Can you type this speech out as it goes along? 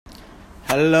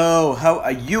Hello, how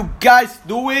are you guys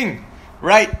doing?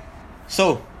 Right,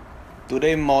 so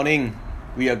today morning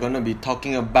we are gonna be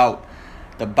talking about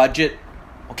the budget.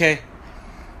 Okay,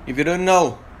 if you don't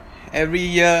know, every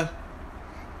year,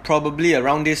 probably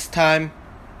around this time,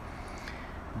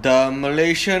 the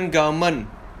Malaysian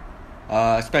government,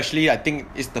 especially I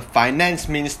think it's the finance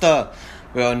minister,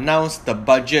 will announce the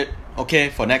budget, okay,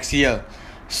 for next year.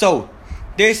 So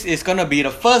this is gonna be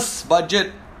the first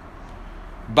budget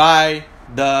by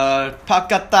the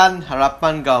Pakatan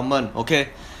Harapan government, okay.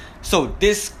 So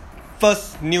this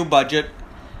first new budget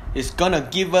is gonna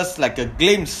give us like a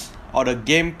glimpse or the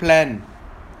game plan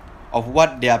of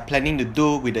what they are planning to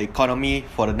do with the economy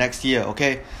for the next year,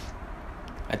 okay.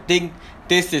 I think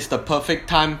this is the perfect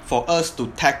time for us to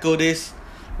tackle this,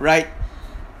 right?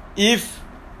 If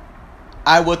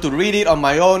I were to read it on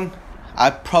my own, I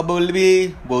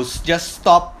probably will just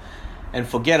stop and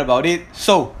forget about it.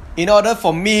 So in order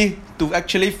for me to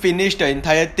actually finish the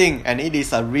entire thing, and it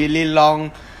is a really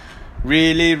long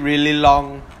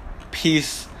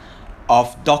piece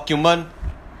of document,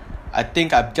 I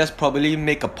think I've just probably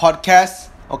make a podcast,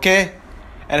 okay,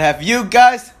 and have you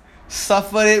guys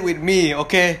suffer it with me,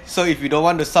 okay. So if you don't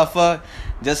want to suffer,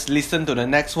 just listen to the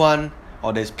next one,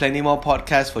 or there's plenty more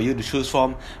podcasts for you to choose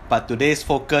from. But today's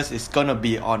focus is gonna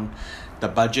be on the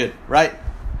budget, right?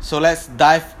 So let's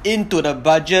dive into the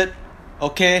budget,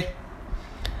 okay.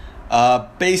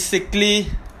 Basically,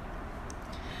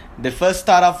 the first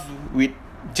start off with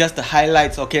just the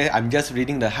highlights, okay. I'm just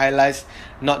reading the highlights,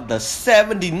 not the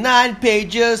 79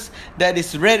 pages that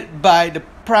is read by the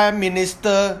Prime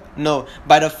Minister, no,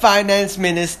 by the Finance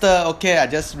Minister, okay. I'm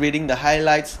just reading the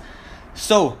highlights.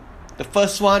 So, the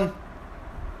first one,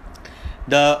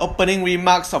 the opening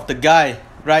remarks of the guy,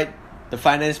 right? The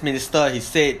Finance Minister, he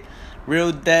said,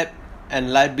 real debt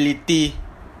and liability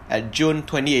at June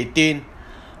 2018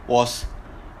 was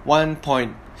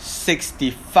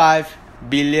 1.65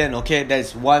 billion, okay,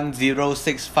 that's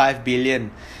 1065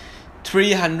 billion,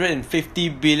 350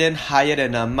 billion higher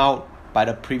than the amount by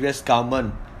the previous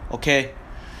government, okay.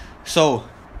 So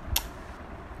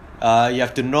you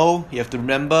have to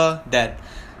remember that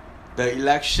the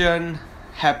election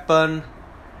happened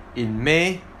in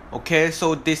May, okay.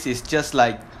 So this is just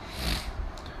like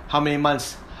how many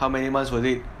months was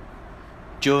it?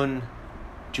 June,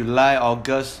 July,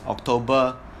 August,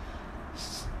 October,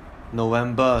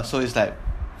 November. So it's like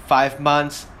 5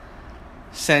 months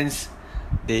since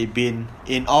they've been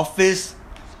in office,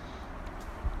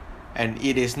 and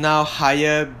it is now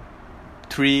higher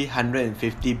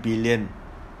 350 billion,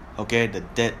 okay, the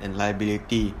debt and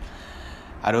liability.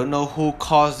 I don't know who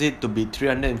caused it to be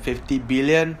 350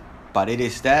 billion, but it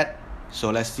is that. So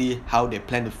let's see how they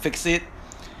plan to fix it.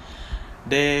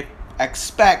 They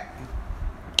expect,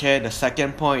 okay, the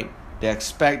second point, they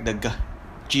expect the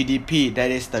GDP, that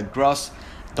is the gross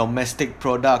domestic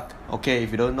product, okay.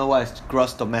 If you don't know what is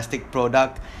gross domestic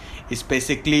product, it's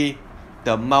basically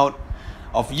the amount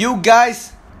of you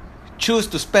guys choose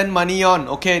to spend money on,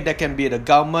 okay. That can be the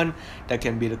government, that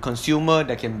can be the consumer,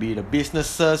 that can be the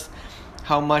businesses,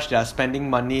 how much they are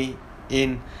spending money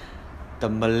in the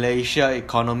Malaysia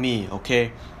economy,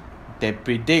 okay. They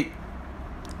predict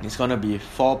it's gonna be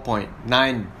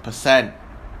 4.9%.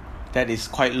 That is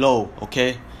quite low,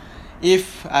 okay.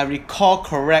 If I recall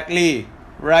correctly,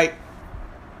 right,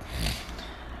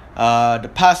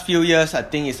 the past few years I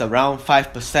think it's around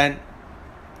 5%,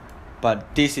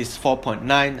 but this is 4.9.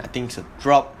 I think it's a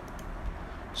drop.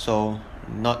 So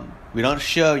we're not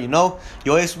sure, you know.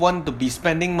 You always want to be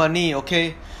spending money,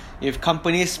 okay. If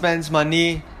company spends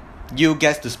money, you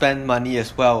get to spend money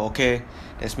as well, okay.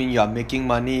 That means you are making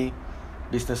money,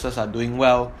 businesses are doing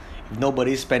well. If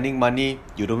nobody's spending money,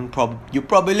 you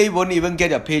probably won't even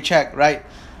get your paycheck, right?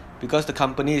 Because the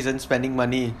company isn't spending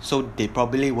money, so they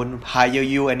probably won't hire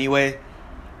you anyway,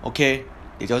 okay.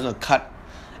 They just want to cut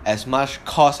as much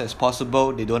cost as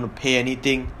possible. They don't want to pay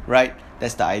anything, right?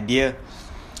 That's the idea.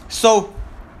 So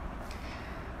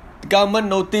the government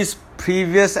noticed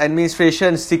previous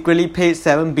administration secretly paid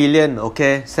 7 billion,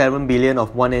 okay, 7 billion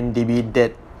of 1MDB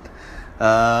debt.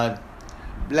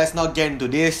 Let's not get into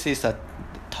this. It's a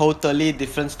totally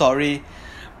different story,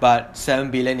 but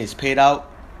 7 billion is paid out,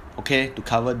 okay, to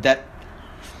cover debt.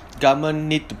 Government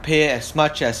need to pay as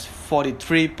much as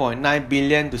 43.9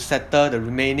 billion to settle the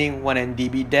remaining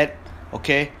 1MDB debt,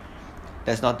 okay.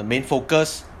 That's not the main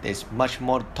focus. There's much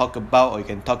more to talk about, or you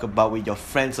can talk about with your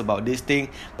friends about this thing,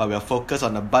 but we are focused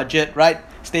on the budget, right?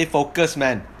 Stay focused,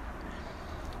 man.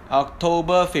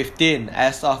 October 15,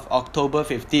 as of October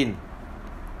 15,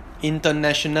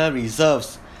 international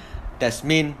reserves, that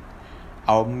means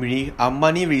our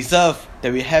money reserve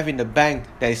that we have in the bank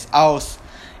that is ours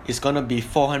is gonna be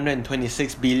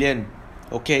 426 billion.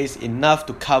 Okay, it's enough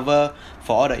to cover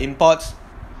for all the imports.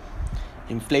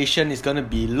 Inflation is gonna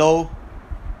be low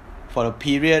for the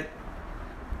period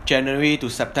January to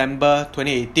September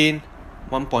 2018,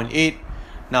 1.8.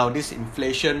 Now this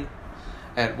inflation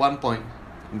at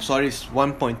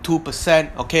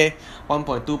 1.2%. Okay,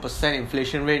 1.2%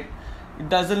 inflation rate. It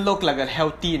doesn't look like a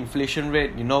healthy inflation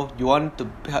rate. You want the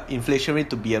inflation rate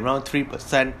to be around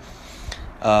 3%.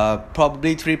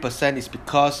 Probably 3% is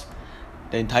because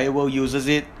the entire world uses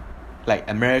it, like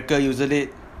America uses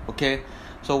it. Okay,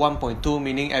 so 1.2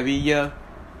 meaning every year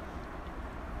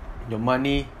your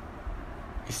money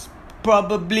is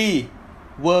probably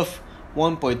worth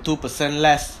 1.2%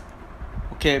 less.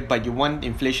 Okay, but you want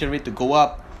inflation rate to go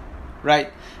up,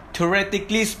 right?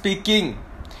 Theoretically speaking,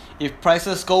 if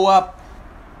prices go up,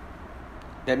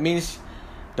 that means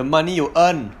the money you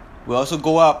earn will also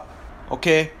go up.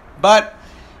 Okay, but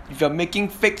if you're making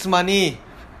fixed money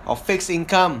or fixed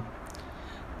income,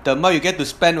 the amount you get to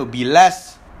spend will be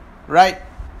less, right?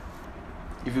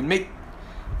 If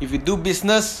you do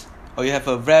business or you have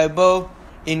a variable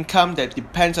income that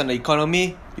depends on the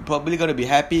economy, you're probably going to be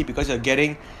happy because you're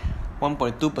getting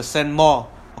 1.2% more.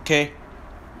 Okay,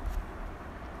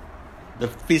 the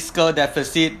fiscal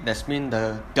deficit, that means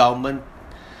the government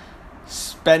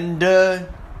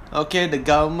spender, okay, the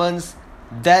government's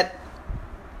debt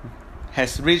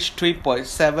has reached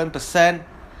 3.7%.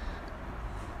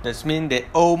 That means they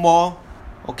owe more.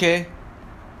 Okay,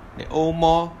 they owe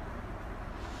more.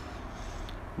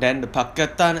 Then the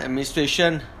Pakistan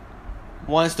administration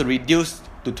wants to reduce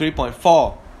to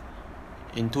 3.4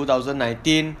 in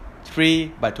 2019,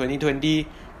 3 by 2020,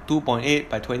 2.8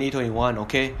 by 2021.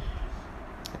 Okay,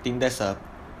 I think that's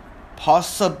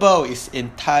it's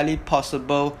entirely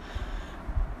possible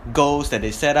goals that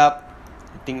they set up.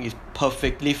 I think it's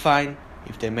perfectly fine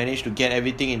if they manage to get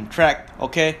everything in track.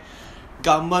 Okay,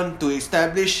 government to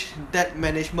establish debt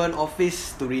management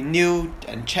office to renew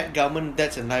and check government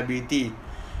debts and liability.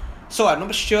 So I'm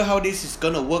not sure how this is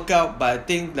gonna work out, but I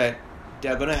think that they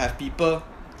are gonna have people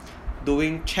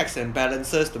doing checks and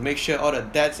balances to make sure all the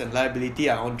debts and liability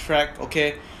are on track.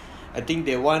 Okay, I think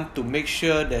they want to make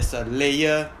sure there's a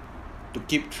layer to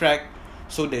keep track,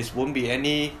 so there won't be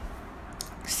any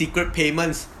secret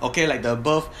payments. Okay, like the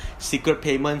above secret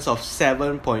payments of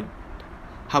 7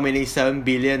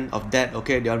 billion of debt.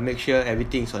 Okay, they want to make sure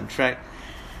everything's on track.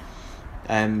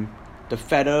 And the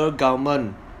federal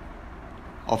government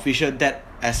official debt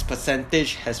as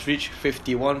percentage has reached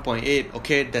 51.8.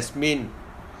 Okay, that's mean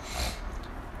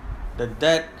the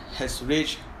debt has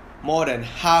reached more than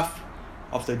half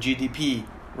of the GDP,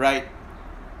 right?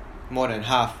 More than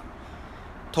half.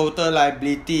 Total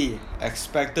liability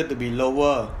expected to be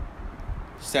lower,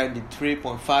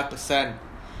 73.5%.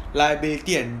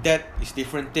 Liability and debt is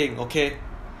different thing. Okay,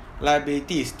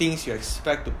 liability is things you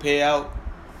expect to pay out,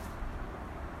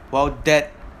 while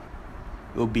debt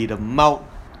will be the amount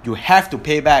you have to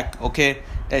pay back. Okay,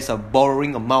 that's a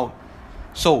borrowing amount.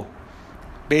 So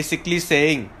basically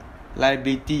saying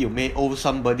liability, you may owe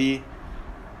somebody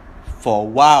for a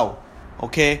while.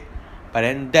 Okay, but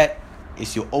then debt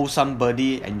is you owe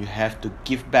somebody and you have to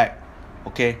give back.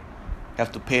 Okay, you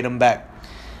have to pay them back.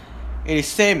 It is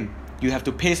same, you have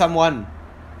to pay someone.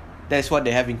 That's what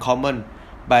they have in common.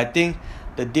 But I think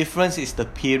the difference is the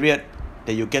period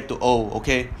that you get to owe.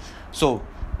 Okay, so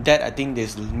debt, I think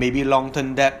there's maybe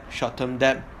long-term debt, short-term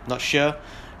debt, not sure.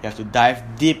 You have to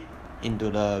dive deep into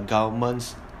the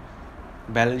government's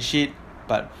balance sheet,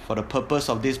 but for the purpose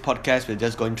of this podcast, we're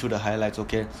just going through the highlights.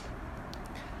 Okay,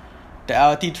 the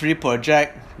LT3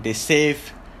 project, they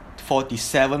saved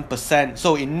 47%.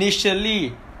 So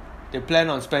initially they plan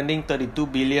on spending 32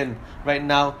 billion. Right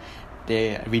now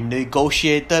they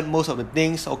renegotiated most of the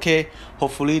things. Okay,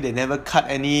 hopefully they never cut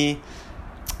any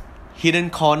hidden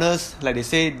corners. Like they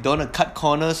say, don't want to cut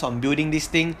corners on building this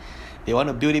thing. They want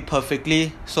to build it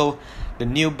perfectly. So the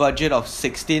new budget of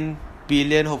 16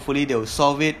 billion, hopefully they will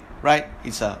solve it, right?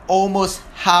 It's almost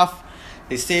half.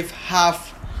 They save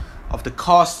half of the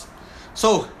cost.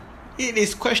 So it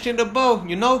is questionable,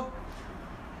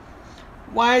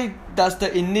 why does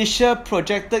the initial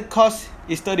projected cost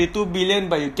is 32 billion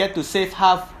but you get to save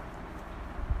half?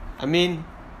 I mean,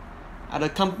 are the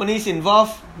companies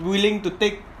involved willing to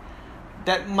take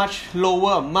that much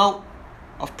lower amount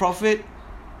of profit?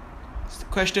 It's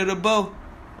questionable.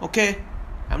 Okay,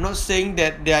 I'm not saying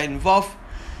that they are involved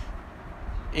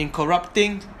in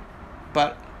corrupting,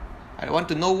 but I want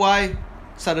to know why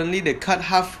suddenly they cut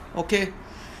half. Okay,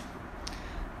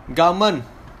 government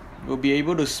will be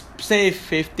able to save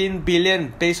 15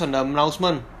 billion based on the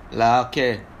announcement.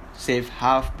 Okay, save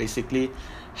half, basically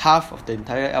half of the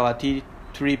entire LRT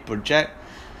 3 project.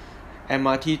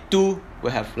 MRT 2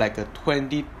 will have like a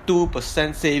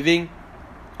 22% saving.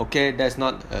 Okay, that's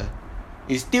not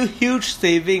it's still huge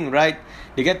saving, right?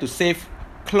 They get to save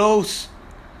close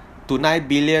to 9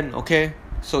 billion. Okay,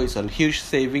 so it's a huge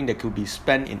saving that could be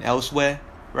spent in elsewhere,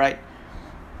 right?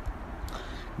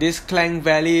 This Klang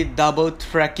Valley double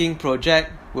tracking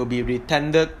project will be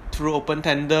retendered through open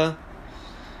tender.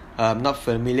 I'm not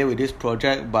familiar with this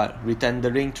project, but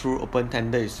retendering through open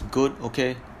tender is good.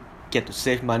 Okay, get to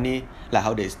save money like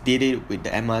how they did it with the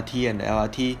MRT and the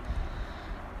LRT.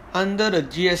 Under the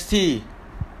GST,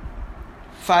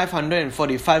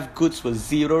 545 goods were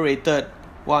zero rated,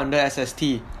 while under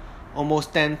SST,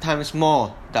 almost 10 times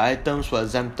more the items were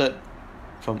exempted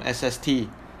from SST.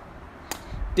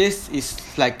 This is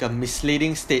like a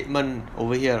misleading statement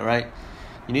over here, right?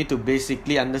 You need to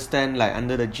basically understand, like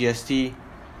under the GST,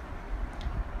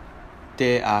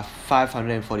 there are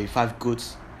 545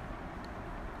 goods.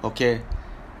 Okay,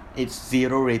 it's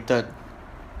zero rated,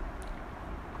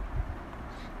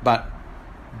 but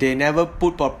they never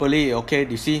put properly. Okay,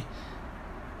 you see,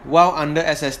 while under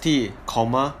SST,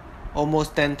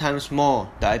 almost 10 times more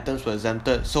the items were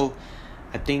exempted. So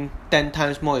I think 10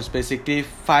 times more is basically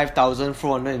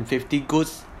 5,450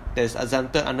 goods that's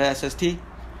exempted under SST,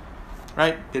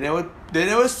 right? They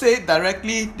never say it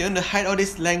directly. They want to hide all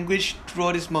this language through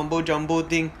all this mumbo jumbo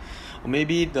thing, or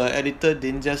maybe the editor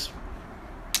didn't just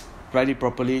write it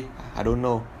properly. I don't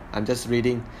know, I'm just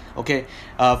reading. Okay,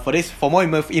 for more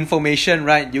information,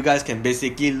 right, you guys can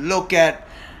basically look at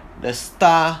the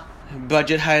Star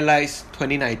Budget Highlights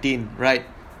 2019, right?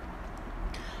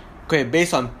 Okay,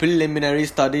 based on preliminary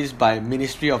studies by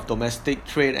Ministry of Domestic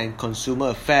Trade and Consumer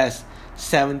Affairs,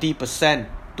 70%,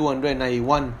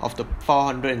 291 of the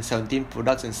 417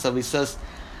 products and services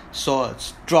saw a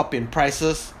drop in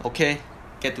prices. Okay,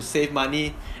 get to save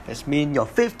money. That means your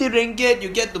 50 ringgit, you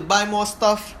get to buy more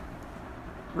stuff,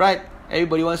 right?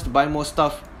 Everybody wants to buy more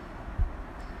stuff.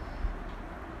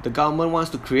 The government wants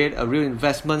to create a real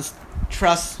investment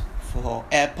trust for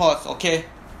airports. Okay,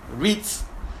 REITs.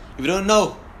 If you don't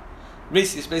know,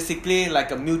 REITs is basically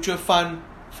like a mutual fund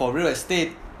for real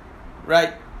estate,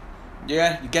 right?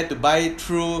 Yeah, you get to buy it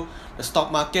through the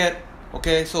stock market.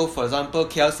 Okay, so for example,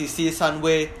 KLCC,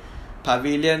 Sunway,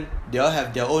 Pavilion, they all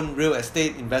have their own real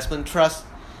estate investment trust.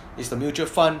 It's the mutual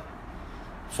fund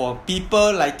for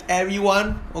people like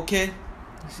everyone. Okay,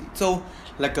 so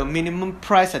like a minimum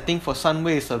price, I think for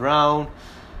Sunway is around,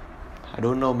 I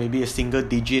don't know, maybe a single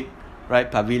digit, right?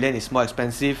 Pavilion is more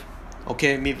expensive.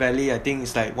 Okay, Mid Valley, I think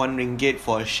it's like 1 ringgit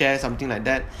for a share, something like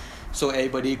that. So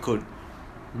everybody could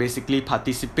basically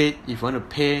participate if you want to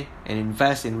pay and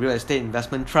invest in real estate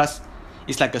investment trust.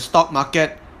 It's like a stock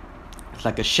market, it's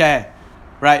like a share,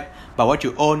 right? But what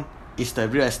you own is the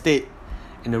real estate,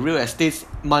 and the real estate's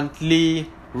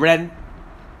monthly rent,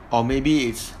 or maybe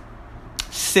it's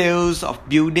sales of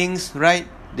buildings, right?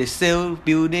 They sell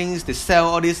buildings, they sell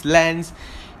all these lands,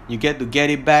 you get to get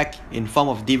it back in form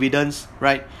of dividends,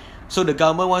 right? So the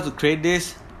government wants to create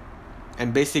this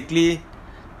and basically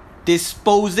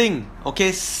disposing,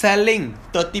 okay, selling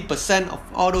 30% of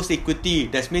all those equity.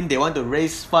 That means they want to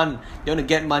raise fund, they want to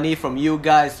get money from you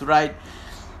guys, right?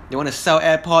 They want to sell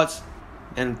airports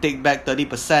and take back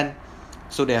 30%,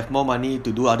 so they have more money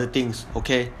to do other things.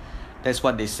 Okay, that's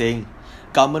what they're saying.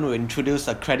 Government will introduce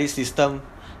a credit system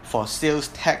for sales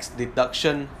tax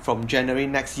deduction from January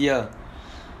next year.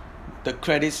 The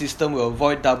credit system will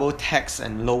avoid double tax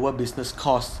and lower business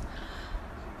costs.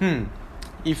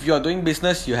 If you're doing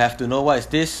business, you have to know what is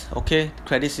this. Okay,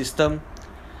 credit system.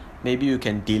 Maybe you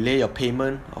can delay your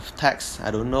payment of tax.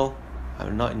 I don't know,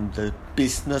 I'm not in the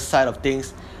business side of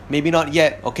things. Maybe not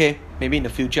yet. Okay, maybe in the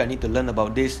future I need to learn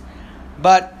about this.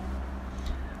 But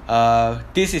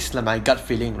this is my gut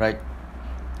feeling, right?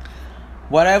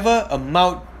 Whatever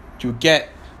amount you get,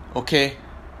 okay,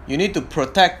 you need to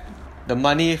protect the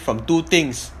money from two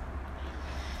things: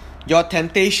 your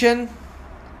temptation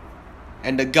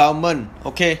and the government.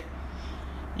 Okay,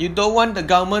 you don't want the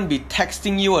government be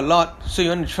taxing you a lot, so you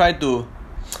want to try to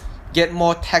get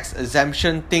more tax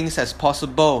exemption things as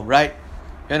possible, right?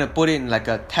 You want to put it in like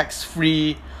a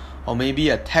tax-free or maybe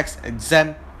a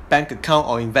tax-exempt bank account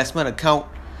or investment account,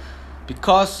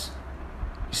 because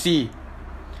you see,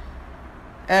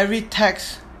 every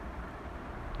tax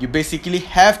you basically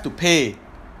have to pay,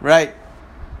 right?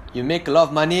 You make a lot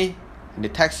of money and they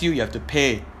tax you, you have to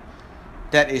pay.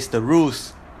 That is the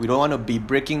rules. We don't want to be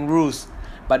breaking rules.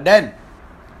 But then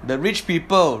the rich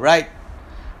people, right,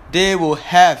 they will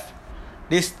have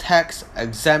these tax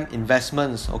exempt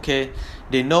investments, okay,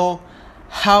 they know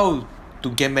how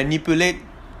to manipulate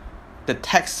the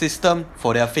tax system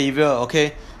for their favor,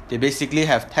 okay. They basically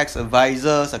have tax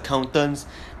advisors, accountants,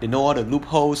 they know all the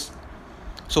loopholes,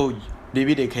 so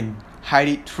maybe they can hide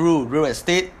it through real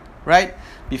estate, right?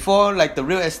 Before, like the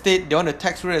real estate, they want to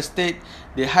tax real estate,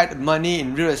 they hide money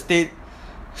in real estate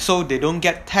so they don't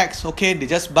get taxed, okay. They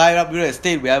just buy up real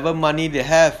estate wherever money they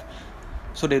have,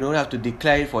 so they don't have to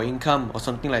declare it for income or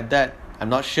something like that. I'm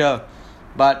not sure,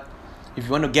 but if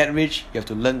you want to get rich, you have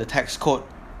to learn the tax code.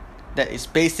 That is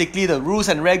basically the rules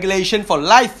and regulation for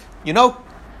life, you know.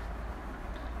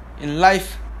 In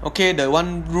life, okay, the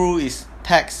one rule is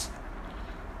tax.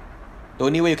 The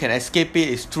only way you can escape it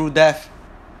is through death,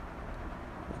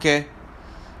 okay.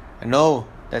 I know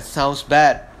that sounds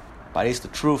bad, but it's the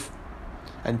truth.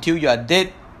 Until you are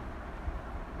dead,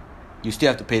 you still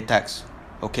have to pay tax,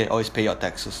 okay. Always pay your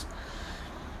taxes.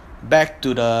 Back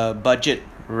to the budget,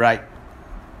 right?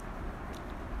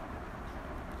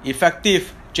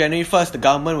 Effective January 1st, the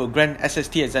government will grant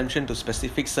SST exemption to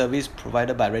specific service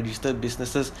provided by registered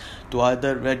businesses to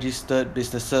other registered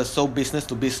businesses. So business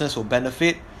to business will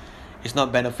benefit. It's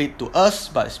not benefit to us,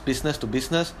 but it's business to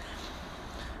business.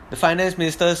 The finance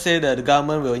minister said that the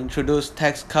government will introduce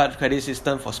tax cut credit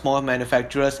system for small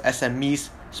manufacturers, SMEs,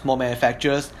 small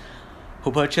manufacturers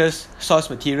who purchase source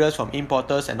materials from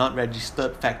importers and not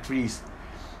registered factories.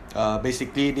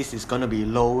 Basically, this is going to be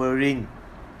lowering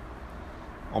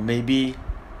or maybe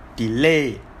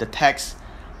delay the tax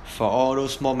for all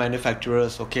those small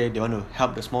manufacturers, okay. They want to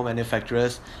help the small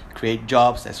manufacturers create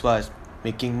jobs as well as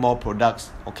making more products,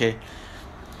 okay.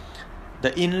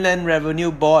 The Inland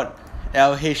Revenue Board,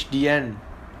 LHDN,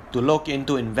 to look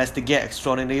into investigate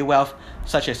extraordinary wealth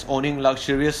such as owning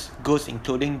luxurious goods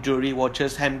including jewelry,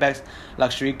 watches, handbags,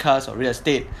 luxury cars or real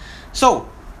estate. So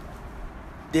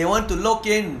they want to look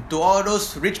into all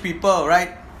those rich people,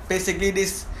 right? Basically,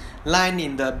 this line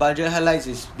in the budget highlights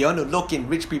is they want to look in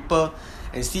rich people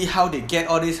and see how they get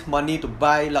all this money to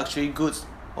buy luxury goods,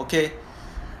 okay.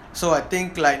 So I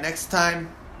think like next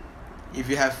time, if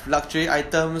you have luxury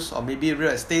items or maybe real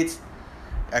estates,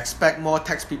 expect more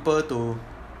tax people to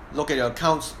look at your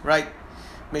accounts, right?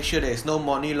 Make sure there is no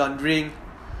money laundering,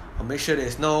 or make sure there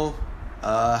is no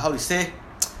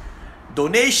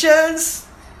donations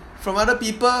from other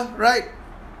people, right?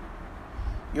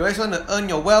 You always want to earn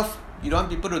your wealth. You don't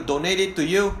want people to donate it to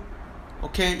you,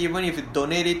 okay. Even if you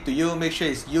donate it to you, make sure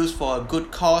it's used for a good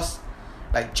cause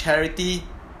like charity,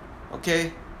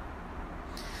 okay.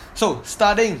 So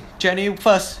starting January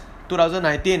 1st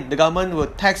 2019, the government will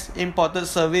tax imported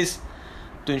service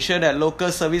to ensure that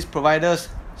local service providers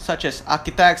such as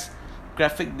architects,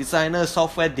 graphic designers,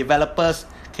 software developers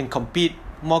can compete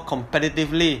more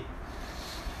competitively.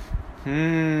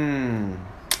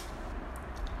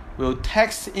 Will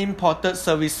tax imported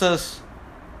services.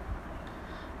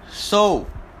 So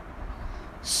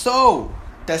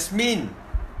that's mean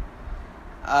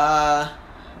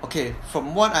okay,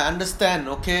 from what I understand,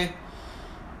 okay,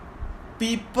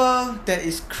 people that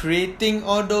is creating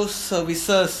all those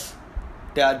services,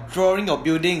 they are drawing your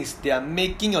buildings, they are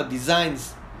making your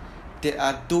designs, they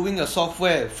are doing your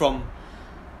software from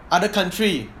other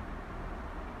country,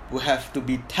 will have to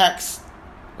be taxed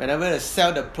whenever they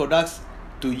sell the products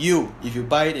to you if you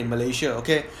buy it in Malaysia,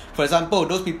 okay. For example,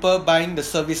 those people buying the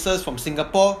services from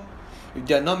Singapore, if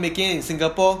they are not making it in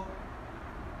Singapore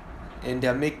and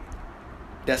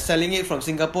they're selling it from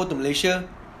Singapore to Malaysia,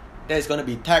 that is going to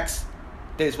be taxed.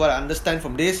 That is what I understand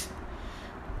from this.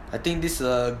 I think this is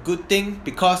a good thing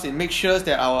because it makes sure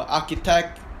that our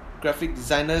architect, graphic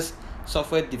designers,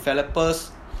 software developers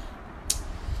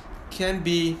can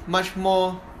be much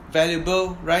more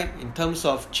valuable, right, in terms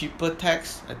of cheaper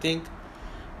tax, I think.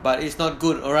 But it's not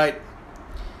good, alright.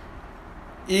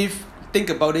 If think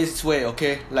about this way,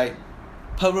 okay, like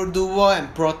Pearl Duo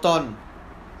and Proton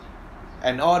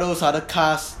and all those other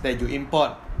cars that you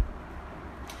import,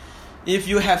 if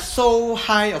you have so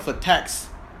high of a tax,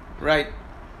 right,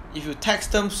 if you tax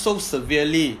them so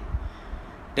severely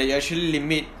that you actually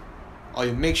limit or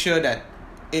you make sure that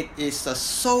it is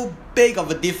so big of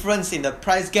a difference in the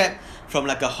price gap from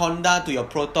like a Honda to your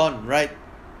Proton, right,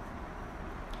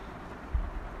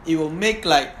 it will make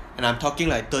like, and I'm talking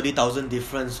like 30,000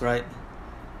 difference, right,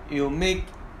 it will make,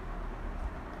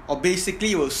 or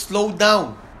basically it will slow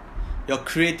down your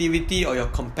creativity or your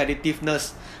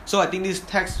competitiveness. So I think this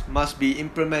tax must be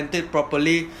implemented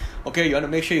properly, okay. You want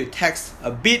to make sure you tax a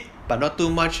bit but not too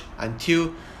much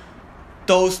until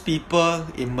those people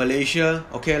in Malaysia,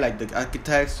 okay, like the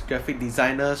architects, graphic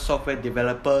designers, software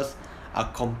developers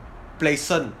are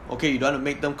complacent, okay. You don't want to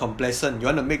make them complacent, you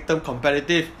want to make them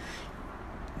competitive.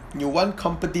 You want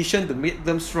competition to make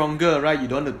them stronger, right? You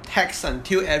don't want to tax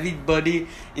until everybody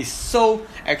is so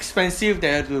expensive that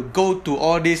you have to go to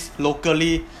all these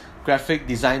locally graphic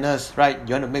designers, right?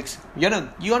 You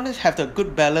want to have the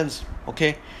good balance,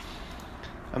 okay?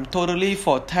 I'm totally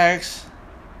for tax,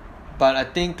 but I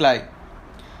think like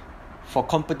for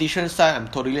competition side, I'm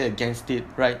totally against it,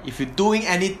 right? If you're doing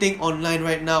anything online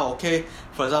right now, okay,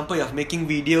 for example, you're making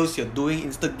videos, you're doing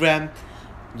Instagram,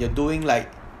 you're doing like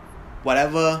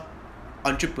whatever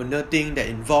entrepreneur thing that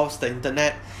involves the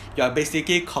internet, you are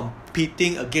basically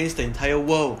competing against the entire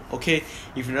world, okay?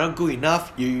 If you're not good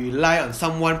enough, you rely on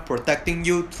someone protecting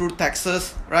you through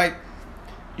taxes, right?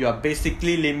 You are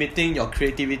basically limiting your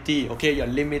creativity, okay? You're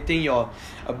limiting your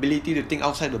ability to think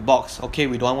outside the box, okay?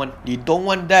 You don't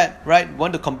want that, right? You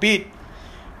want to compete,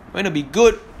 you want to be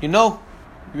good, you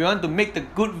want to make the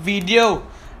good video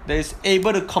that is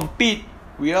able to compete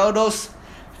with all those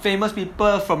famous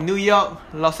people from New York,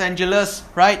 Los Angeles,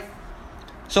 right?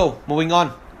 So, moving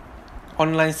on.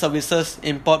 Online services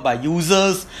import by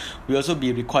users will also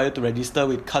be required to register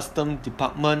with custom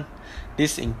department.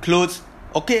 This includes,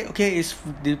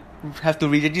 they have to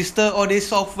re-register all these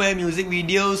software, music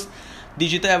videos,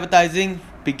 digital advertising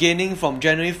beginning from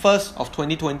January 1st of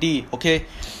 2020, okay?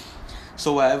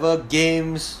 So whatever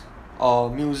games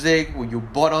or music you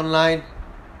bought online,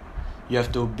 you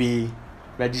have to be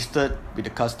registered with the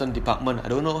custom department. I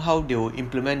don't know how they will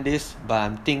implement this, but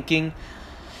I'm thinking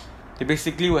they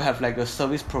basically will have like a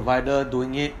service provider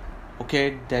doing it,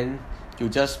 okay? Then you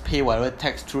just pay whatever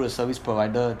tax through the service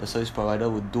provider. The service provider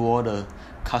will do all the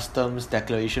customs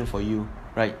declaration for you,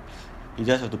 right? You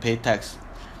just have to pay tax.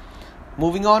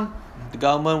 Moving on, the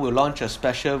government will launch a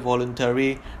special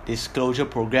voluntary disclosure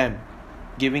program,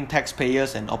 giving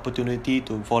taxpayers an opportunity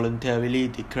to voluntarily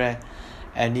declare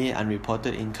any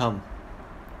unreported income.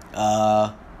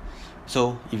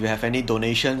 So if you have any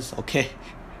donations, okay,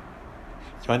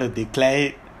 you want to declare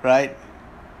it, right?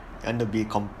 You want to be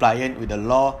compliant with the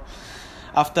law.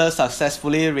 After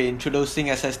successfully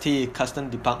reintroducing SST, custom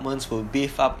departments will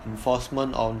beef up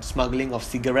enforcement on smuggling of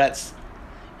cigarettes.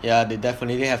 Yeah, they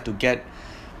definitely have to get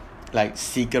like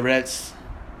cigarettes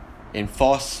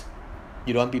enforced.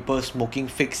 You don't want people smoking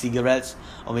fake cigarettes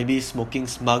or maybe smoking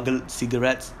smuggled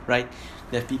cigarettes, right?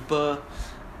 There are people,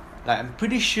 like I'm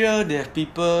pretty sure there are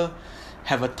people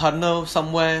have a tunnel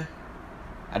somewhere.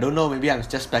 I don't know, maybe I'm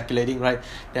just speculating, right?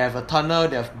 They have a tunnel,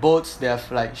 they have boats, they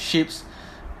have like ships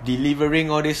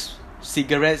delivering all these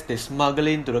cigarettes they smuggle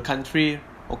into the country,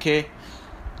 okay?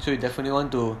 So you definitely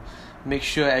want to make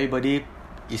sure everybody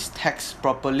is taxed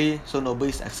properly so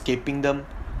nobody's escaping them,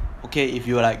 okay? If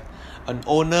you're like an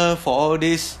owner for all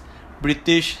this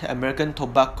British American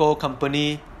tobacco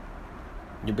company,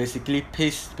 you're basically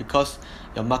pissed because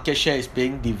your market share is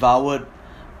being devoured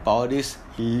by all these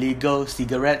illegal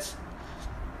cigarettes.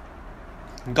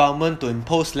 Government to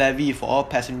impose levy for all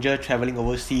passengers travelling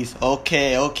overseas.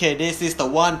 Okay, this is the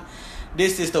one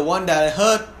that I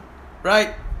heard,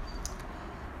 right?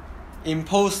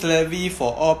 Impose levy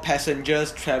for all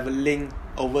passengers travelling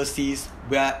overseas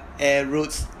via air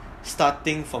routes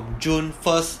starting from June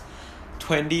 1st,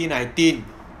 2019.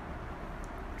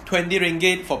 20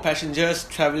 ringgit for passengers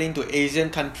travelling to Asian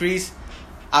countries,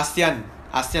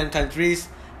 ASEAN countries,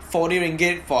 40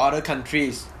 ringgit for other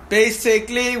countries.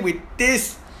 Basically, with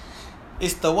this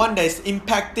is the one that is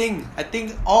impacting, I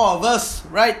think, all of us,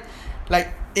 right? Like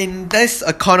in this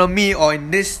economy or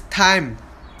in this time,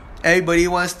 everybody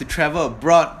wants to travel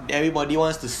abroad. Everybody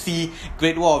wants to see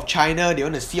Great Wall of China. They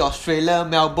want to see Australia,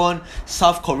 Melbourne,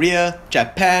 South Korea,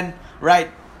 Japan, right?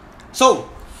 So,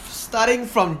 starting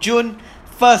from June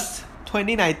 1st,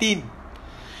 2019,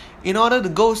 in order to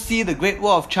go see the Great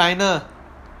Wall of China,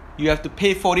 you have to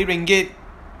pay 40 ringgit.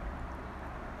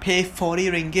 Pay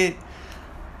 40 ringgit.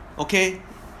 Okay?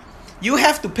 You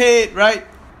have to pay it, right?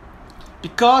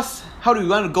 Because how do you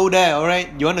want to go there, alright?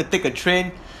 You want to take a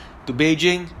train to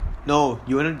Beijing? No,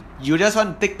 you just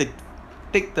want to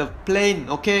take the plane,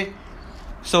 okay?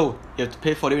 So, you have to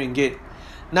pay 40 ringgit.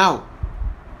 Now,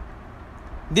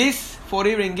 this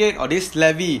 40 ringgit or this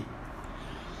levy,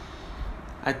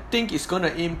 I think it's going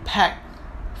to impact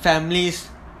families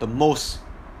the most.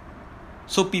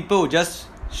 So people will just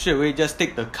straight away just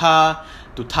take the car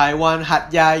to Taiwan,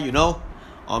 Hat Yai,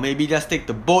 or maybe just take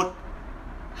the boat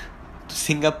to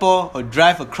Singapore or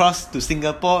drive across to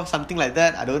Singapore, something like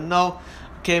that. I don't know.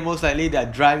 Okay, most likely they are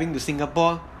driving to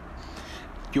Singapore.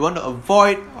 You want to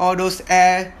avoid all those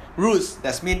air routes,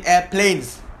 that means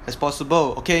airplanes as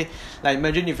possible, okay? Like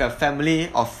imagine if you have a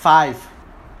family of 5.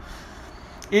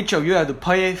 Each of you have to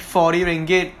pay 40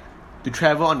 ringgit to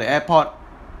travel on the airport.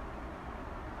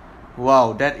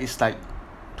 Wow, that is like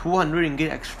 200 ringgit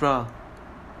extra.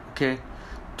 Okay,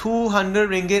 200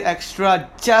 ringgit extra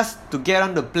just to get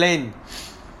on the plane.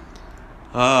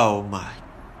 Oh my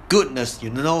goodness,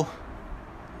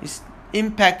 it's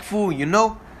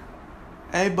impactful,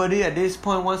 Everybody at this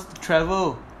point wants to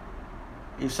travel.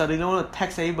 You suddenly want to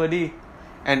tax everybody,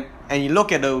 and you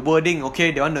look at the wording,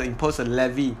 okay, they want to impose a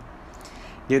levy.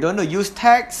 They don't want to use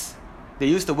tax, they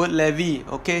use the word levy,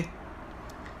 okay.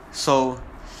 So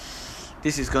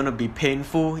this is going to be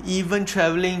painful. Even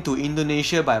traveling to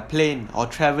Indonesia by plane or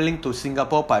traveling to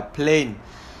Singapore by plane,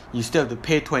 you still have to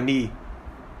pay 20.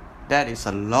 That is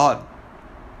a lot.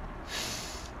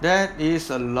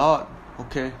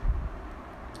 Okay.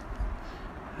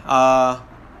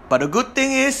 But the good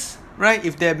thing is, right,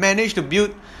 if they manage to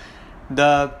build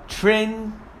the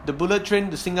bullet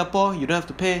train to Singapore, you don't have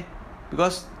to pay,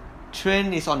 because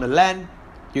train is on the land.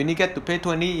 You only get to pay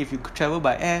 20 if you travel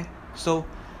by air. So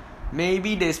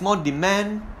maybe there's more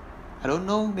demand. I don't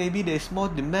know. Maybe there's more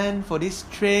demand for this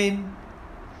train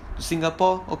to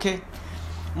Singapore. Okay.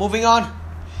 Moving on.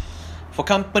 For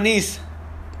companies,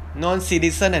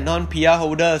 non-citizen and non-PR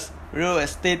holders, real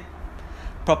estate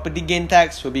property gain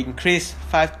tax will be increased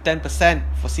 5 to 10%.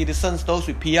 For citizens, those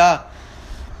with PR,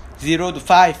 0 to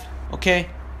 5. Okay.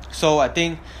 So I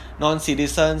think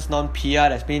non-citizens,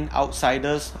 non-PR, that's mean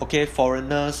outsiders, okay,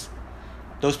 foreigners,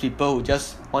 those people who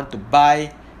just want to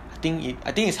buy. I think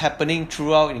it's happening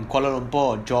throughout in Kuala Lumpur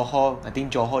or Johor. I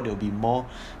think Johor there will be more.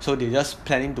 So they're just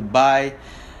planning to buy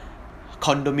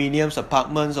condominiums,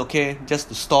 apartments, okay, just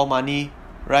to store money,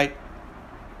 right?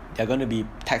 They're going to be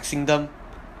taxing them,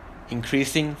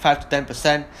 increasing 5 to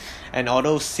 10%. And all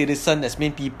those citizens, that's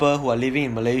mean people who are living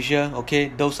in Malaysia, okay,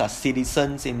 those are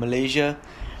citizens in Malaysia,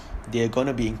 they're going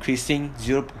to be increasing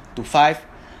 0 to 5.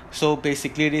 So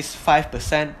basically this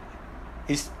 5%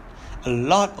 is a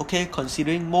lot, okay,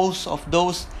 considering most of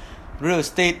those real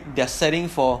estate, they're selling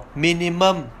for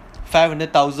minimum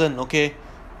 500,000, okay,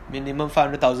 minimum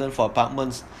 500,000 for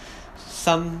apartments.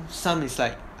 Some is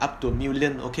like up to 1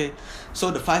 million, okay.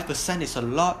 So the 5% is a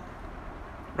lot,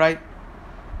 right?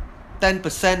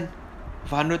 10%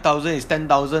 of 100,000 is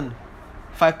 10,000.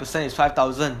 5% is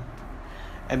 5,000.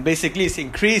 And basically it's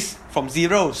increased from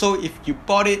 0. So if you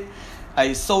bought it,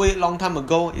 I sold it long time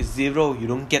ago, it's 0. You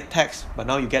don't get tax, but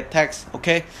now you get tax,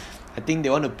 okay. I think they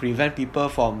want to prevent people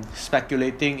from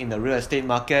speculating in the real estate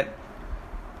market,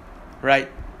 right?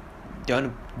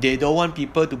 They don't want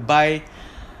people to buy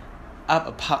up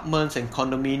apartments and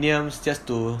condominiums just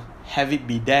to have it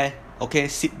be there, okay,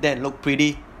 sit there and look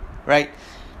pretty, right?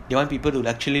 They want people to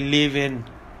actually live in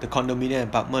the condominium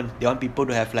apartment. They want people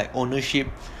to have like ownership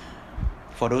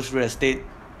for those real estate,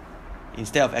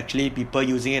 instead of actually people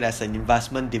using it as an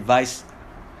investment device.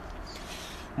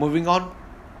 Moving on,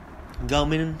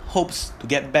 government hopes to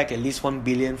get back at least 1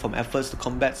 billion from efforts to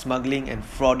combat smuggling and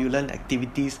fraudulent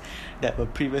activities that were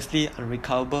previously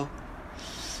unrecoverable.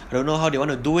 I don't know how they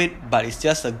want to do it, but it's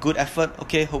just a good effort,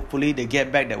 okay. Hopefully they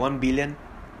get back that 1 billion.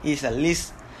 It's at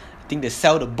least, I think they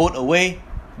sell the boat away.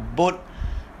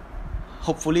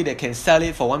 Hopefully they can sell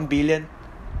it for 1 billion.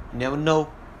 You never know.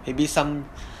 Maybe some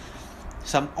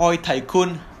oil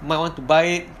tycoon might want to buy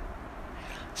it.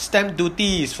 Stamp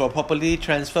duties for property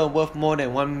transfer worth more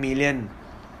than 1 million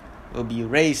will be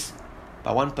raised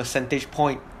by 1 percentage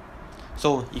point.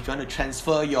 So if you want to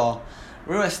transfer your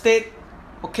real estate,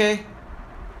 okay,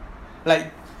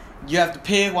 like you have to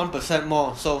pay 1%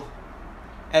 more. So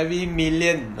every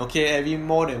million, okay, every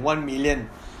more than 1 million,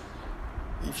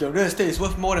 if your real estate is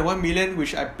worth more than 1 million,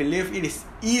 which I believe it is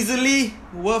easily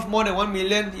worth more than 1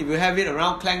 million if you have it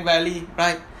around Klang Valley,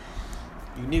 right?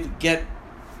 You need to get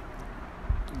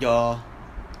your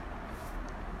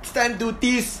stamp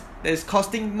duties that is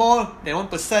costing more than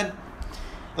 1%.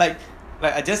 Like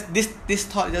I just this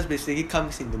thought just basically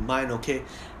comes into mind, okay?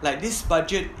 Like this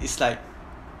budget is like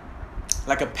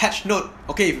a patch note,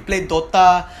 okay? If you play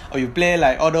Dota or you play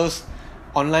like all those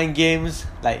online games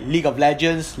like League of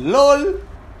Legends, LOL,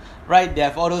 right? They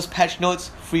have all those patch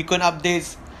notes, frequent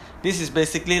updates. This is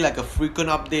basically like a frequent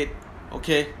update,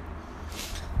 okay?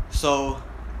 So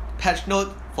patch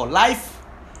note for life.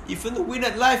 If you want to win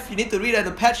at life, you need to read at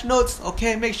the patch notes,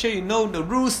 okay? Make sure you know the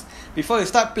rules before you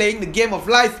start playing the game of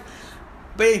life.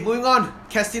 But moving on,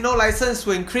 casino license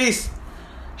will increase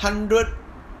 100.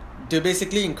 They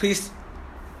basically increase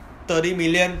 30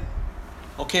 million,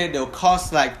 okay? They'll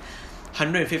cost like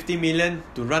 150 million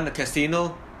to run the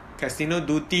casino. Casino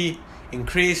duty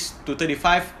increased to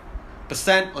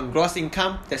 35% on gross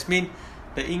income. That means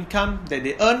the income that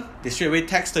they earn, they straight away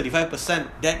tax 35%.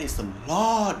 That is a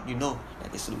lot,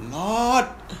 That is a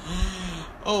lot.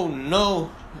 Oh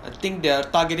no. I think they are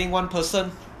targeting one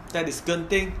person. That is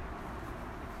Genting.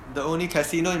 the only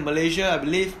casino in Malaysia, I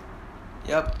believe.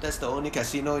 Yep, that's the only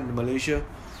casino in Malaysia.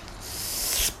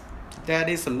 That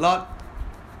is a lot.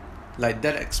 Like,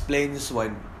 that explains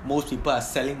why most people are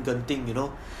selling Genting, you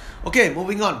know. Okay,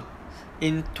 moving on.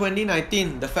 In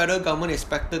 2019, the federal government is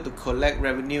expected to collect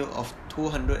revenue of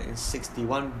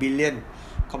 261 billion,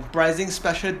 comprising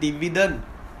special dividend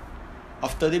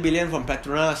of 30 billion from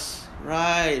Petronas.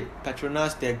 Right,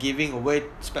 Petronas, they're giving away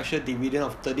special dividend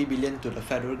of 30 billion to the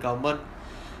federal government.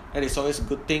 That is always a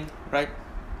good thing, right?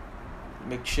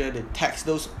 Make sure they tax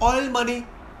those oil money.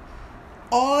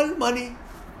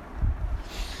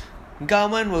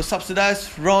 Government will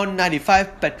subsidize RON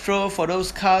 95 petrol for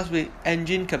those cars with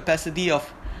engine capacity of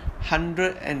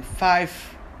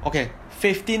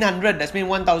 1500, that's mean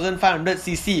 1500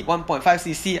 cc, 1.5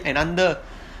 cc and under.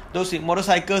 Those with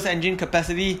motorcycles engine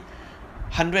capacity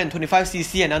 125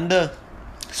 cc and under.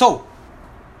 So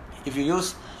if you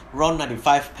use RON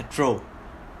 95 petrol,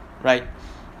 right,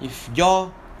 if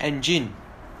your engine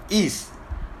is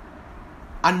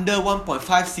under 1.5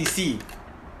 cc,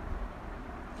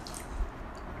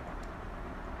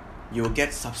 you will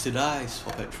get subsidized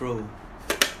for petrol.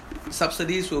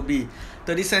 Subsidies will be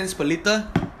 30 cents per liter.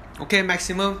 Okay,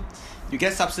 maximum you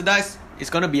get subsidized. It's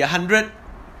gonna be 100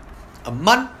 a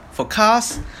month for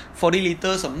cars, 40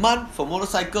 liters a month for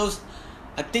motorcycles.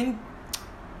 I think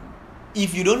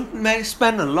if you don't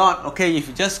spend a lot, okay, if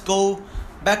you just go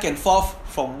back and forth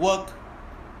from work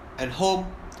and home,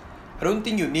 I don't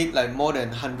think you need like more than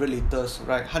 100 liters,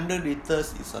 right? 100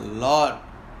 liters is a lot,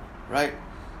 right?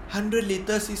 100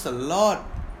 liters is a lot,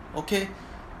 okay?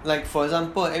 Like, for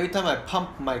example, every time I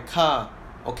pump my car,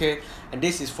 okay, and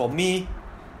this is for me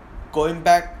going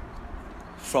back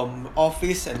from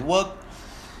office and work,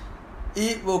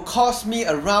 it will cost me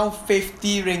around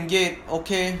 50 ringgit,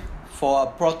 okay, for a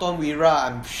Proton Wira.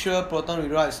 I'm sure Proton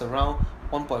Wira is around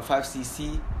 1.5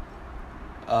 cc.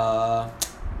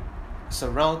 It's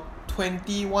around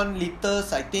 21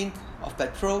 liters, I think, of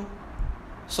petrol.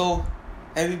 So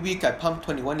every week I pump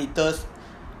 21 liters.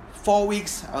 4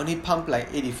 weeks I only pump like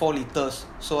 84 liters.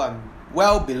 So I'm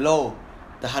well below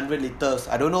the 100 liters.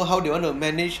 I don't know how they want to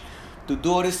manage to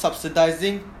do all this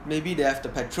subsidizing. Maybe they have the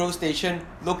petrol station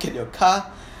look at your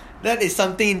car. That is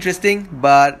something interesting,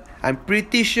 but I'm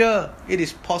pretty sure it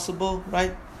is possible,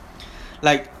 right?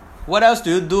 Like, what else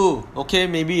do you do? Okay,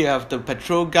 maybe you have the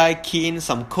petrol guy key in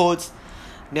some codes,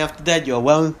 and after that you're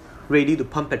well ready to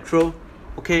pump petrol,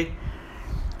 okay?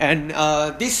 And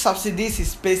these subsidies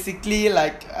is basically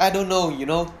like, I don't know, you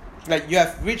know, like you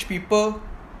have rich people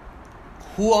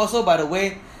who also, by the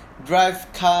way,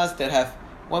 drive cars that have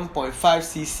 1.5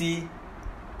 cc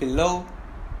below.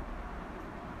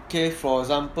 Okay, for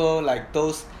example, like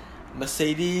those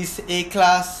Mercedes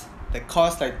A-Class that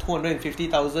cost like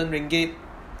 250,000 ringgit,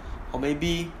 or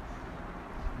maybe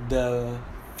the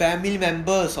family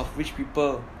members of rich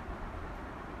people,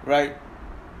 right?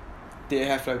 They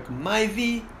have like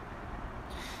Myvi,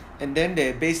 and then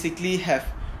they basically have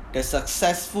the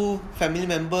successful family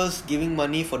members giving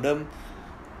money for them.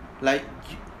 Like,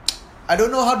 I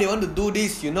don't know how they want to do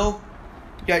this, you know.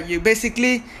 Yeah, you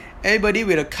basically, everybody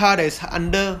with a car that is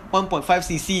under 1.5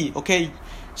 cc, okay,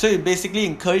 so you basically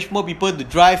encourage more people to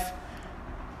drive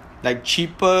like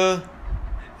cheaper,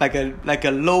 like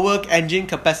a lower engine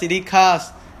capacity cars.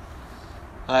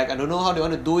 Like, I don't know how they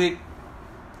want to do it.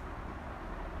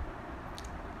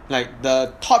 Like,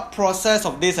 the thought process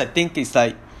of this, I think, is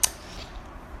like,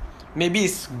 maybe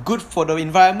it's good for the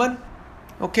environment.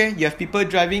 Okay, you have people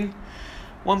driving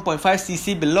 1.5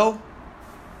 cc below.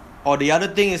 Or the other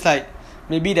thing is like,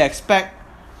 maybe they expect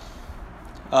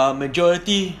a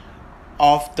majority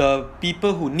of the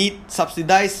people who need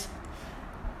subsidized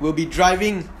will be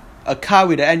driving a car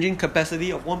with an engine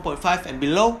capacity of 1.5 and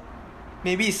below.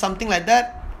 Maybe it's something like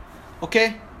that.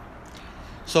 Okay,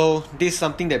 so this is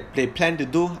something that they plan to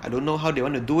do. I don't know how they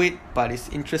want to do it, but it's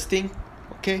interesting.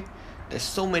 Okay, there's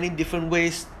so many different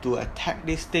ways to attack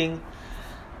this thing.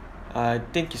 I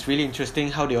think it's really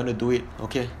interesting how they want to do it.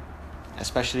 Okay,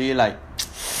 especially like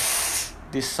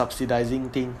this subsidizing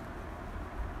thing.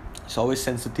 It's always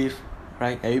sensitive,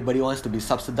 right? Everybody wants to be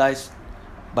subsidized,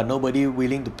 but nobody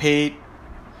willing to pay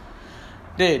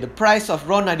it. The price of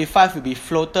RON 95 will be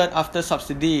floated after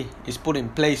subsidy is put in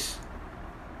place.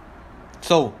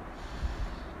 So,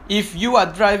 if you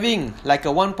are driving like a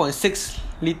 1.6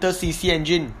 liter cc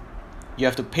engine, you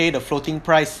have to pay the floating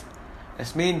price.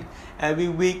 That means every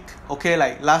week, okay,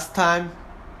 like last time,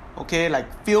 okay,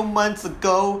 like few months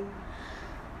ago,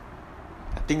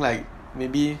 I think like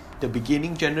maybe the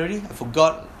beginning January, I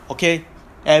forgot, okay,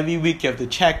 every week you have to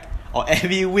check, or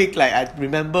every week. Like I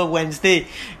remember Wednesday,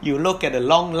 you look at the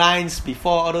long lines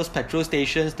before all those petrol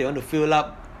stations, they want to fill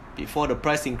up before the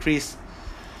price increase.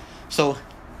 So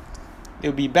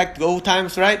it'll be back to old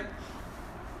times, right?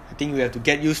 I think we have to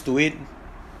get used to it,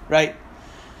 right?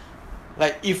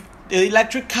 Like if the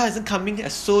electric car isn't coming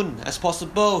as soon as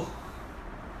possible,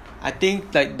 I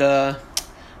think like the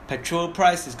petrol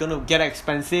price is going to get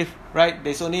expensive, right?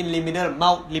 There's only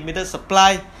limited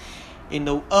supply in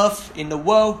the earth, in the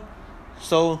world,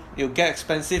 so it'll get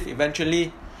expensive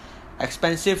eventually.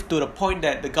 Expensive to the point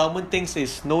that the government thinks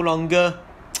it's no longer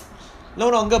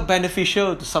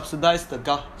beneficial to subsidize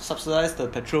the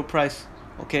petrol price.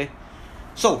 Okay,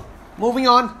 so moving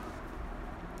on,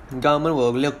 the government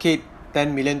will allocate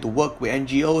 10 million to work with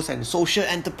NGOs and social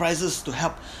enterprises to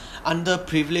help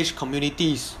underprivileged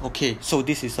communities. Okay, so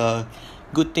this is a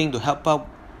good thing to help out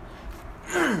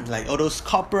like all those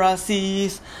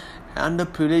corporacies,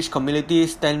 underprivileged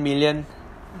communities. 10 million.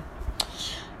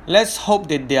 Let's hope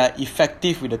that they are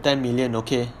effective with the 10 million.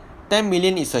 Okay, 10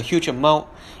 million is a huge amount.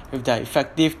 If they are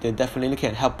effective, they definitely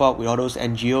can help out with all those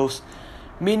NGOs.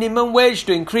 Minimum wage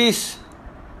to increase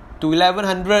to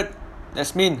 1100.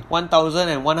 That's mean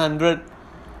 1,100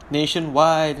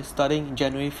 nationwide starting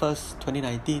January 1st,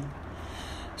 2019.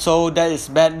 So that is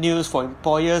bad news for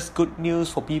employers, good news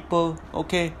for people.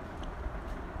 Okay,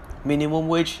 minimum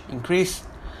wage increase.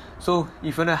 So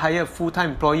if you want to hire a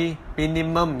full-time employee,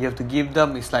 minimum you have to give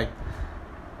them is like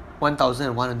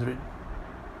 1,100.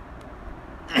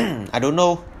 I don't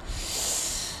know.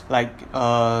 Like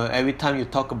every time you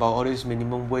talk about all this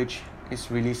minimum wage,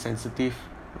 it's really sensitive,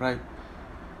 right?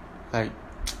 Like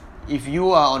if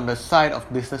you are on the side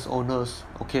of business owners,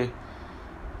 okay,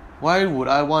 why would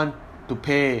I want to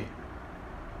pay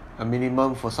a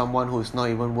minimum for someone who is not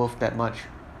even worth that much,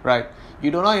 right?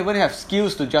 You do not even have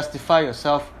skills to justify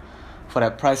yourself for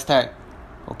that price tag.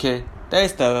 Okay, that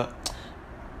is the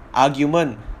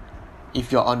argument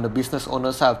if you're on the business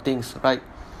owner side of things, right?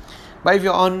 But if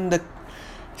you're on the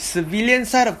civilian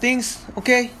side of things,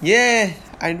 okay, yeah,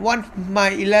 I want my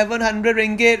 1,100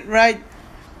 ringgit, right?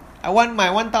 I want my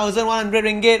 1,100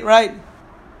 ringgit, right?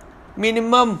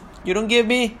 Minimum, you don't give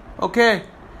me, okay,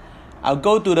 I'll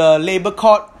go to the labor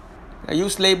court. I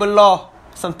use labor law,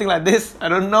 something like this, I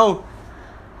don't know.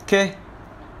 Okay,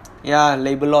 yeah,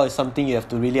 labor law is something you have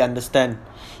to really understand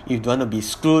if you don't want to be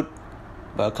screwed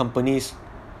by companies.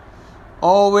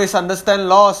 Always understand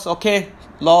laws, okay?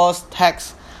 Laws,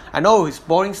 tax. I know it's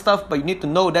boring stuff, but you need to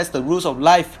know that's the rules of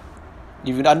life.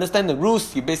 If you understand the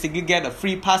rules, you basically get a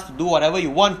free pass to do whatever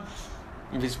you want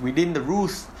if it's within the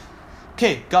rules.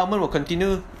 Okay, government will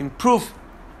continue to improve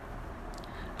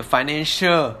the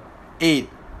financial aid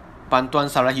Bantuan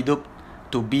Sara Hidup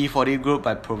to B40 group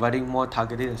by providing more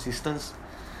targeted assistance.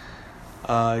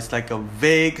 It's like a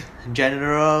vague,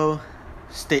 general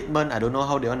statement. I don't know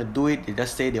how they want to do it. They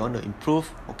just say they want to improve.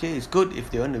 Okay, it's good if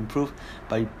they want to improve,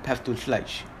 but you have to like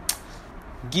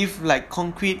give like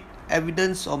concrete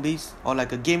evidence or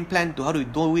like a game plan to how to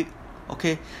do it.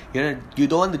 Okay, you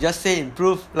don't want to just say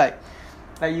improve. Like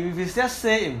if you just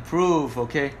say improve,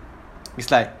 okay, it's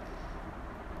like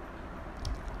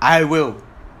I will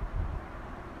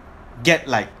get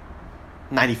like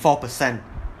 94%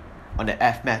 on the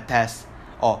FMAT test,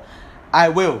 or I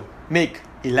will make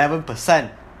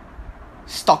 11%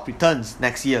 stock returns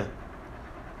next year.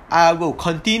 I will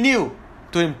continue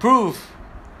to improve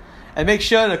and make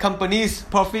sure the company's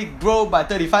profit grow by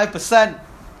 35%.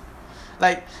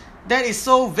 Like, that is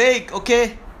so vague,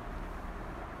 okay?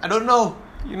 I don't know,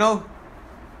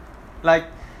 like,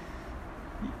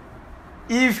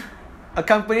 if a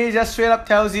company just straight up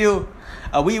tells you,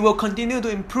 we will continue to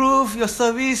improve your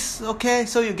service, okay,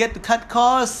 so you get to cut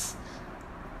costs.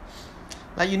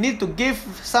 Like, you need to give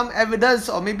some evidence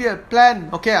or maybe a plan.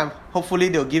 Okay, hopefully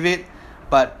they'll give it.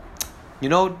 But,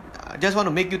 I just want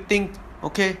to make you think,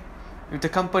 okay, if the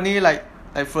company, like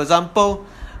for example,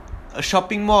 a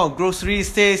shopping mall, grocery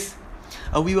says,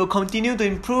 we will continue to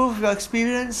improve your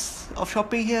experience of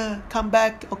shopping here. Come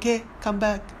back, okay, come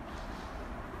back.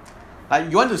 Like,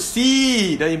 you want to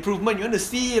see the improvement. You want to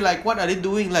see, like, what are they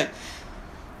doing? Like,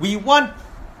 we want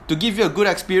to give you a good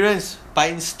experience by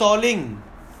installing,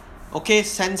 okay,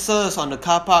 sensors on the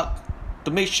car park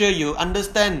to make sure you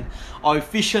understand or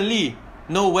efficiently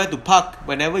know where to park.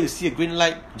 Whenever you see a green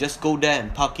light, just go there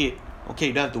and park it. Okay,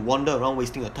 you don't have to wander around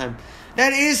wasting your time.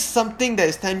 That is something that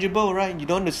is tangible, right? You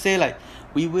don't want to say like,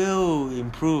 we will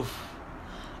improve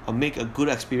or make a good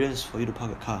experience for you to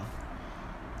park a car.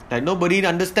 Like, nobody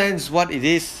understands what it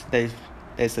is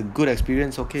that's a good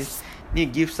experience, okay? Need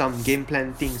to give some game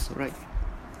plan things, right?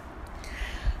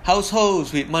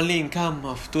 Households with monthly income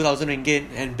of 2,000 ringgit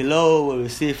and below will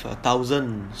receive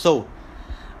 1,000. So,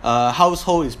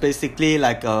 household is basically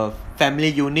like a family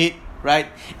unit, right?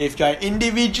 If you're an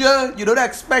individual, you don't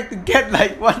expect to get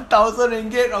like 1,000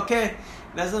 ringgit, okay?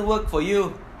 Doesn't work for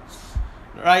you,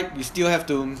 right? You still have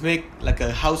to make like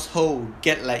a household.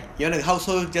 Get like, you want a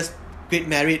household, just get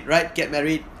married, right? Get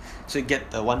married, so you get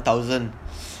the 1,000.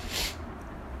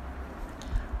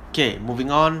 Okay, moving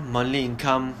on. Monthly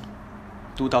income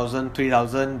 2,000,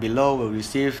 3,000, below will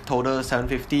receive total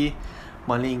 750.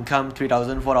 Monthly income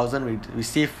 3,000, 4,000 will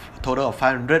receive a total of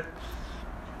 500.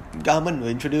 Government will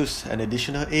introduce an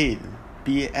additional aid,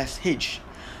 BSH,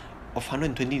 of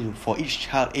 120 for each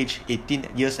child aged 18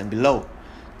 years and below,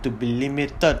 to be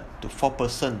limited to 4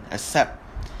 persons except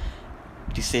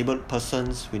disabled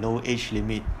persons with no age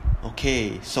limit.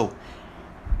 Okay, so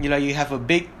you have a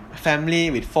big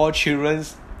family with 4 children,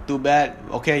 too bad.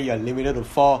 Okay, you're limited to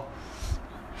 4,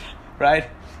 right?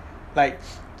 Like,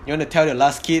 you want to tell your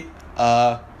last kid,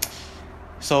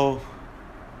 so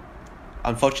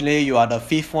unfortunately you are the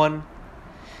 5th one,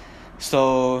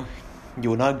 so you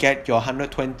will not get your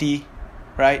 120,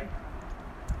 right?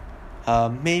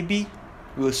 Maybe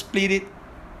we'll split it,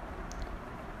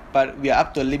 but we are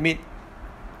up to a limit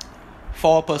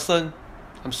 4 person.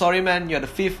 I'm sorry, man, you're the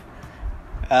 5th.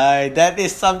 That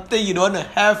is something you don't want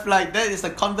to have. Like, that is a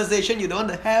conversation you don't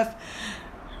want to have.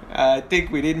 I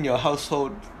think within your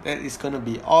household, that is gonna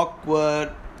be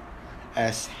awkward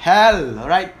as hell.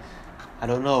 Alright, I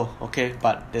don't know, okay,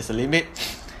 but there's a limit.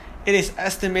 It is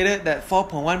estimated that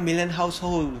 4.1 million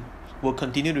households will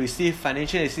continue to receive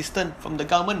financial assistance from the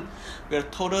government with a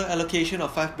total allocation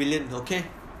of 5 billion. Okay,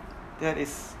 that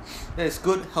is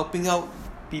good, helping out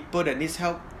people that needs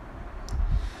help.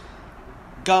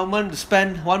 Government to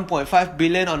spend 1.5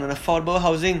 billion on an affordable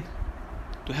housing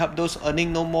to help those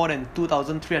earning no more than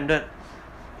 2,300.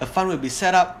 A fund will be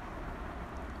set up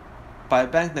by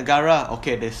Bank Negara.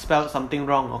 Okay, they spelled something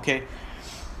wrong. Okay,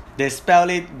 they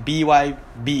spell it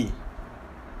BYB.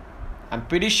 I'm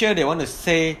pretty sure they want to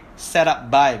say set up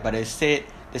by, but they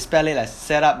spell it as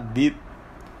set up bib.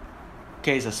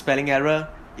 Okay, it's a spelling error.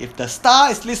 If the star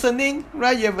is listening,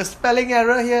 right, you have a spelling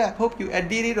error here. I hope you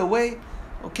edit it away.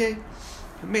 Okay,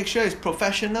 make sure it's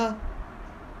professional.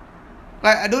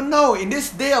 Like, I don't know, in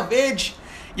this day of age,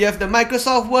 you have the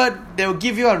Microsoft Word, they will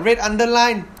give you a red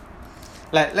underline.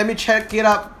 Like, let me check it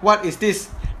up. What is this?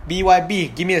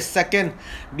 BYB. Give me a second.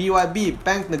 BYB,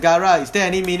 Bank Negara. Is there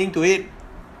any meaning to it?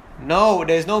 No,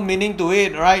 there's no meaning to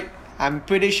it, right? I'm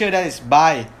pretty sure that is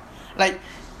buy. Like,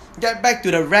 get back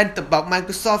to the rant about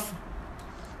Microsoft.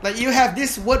 Like, you have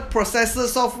this word processor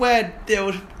software,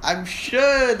 I'm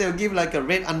sure they'll give like a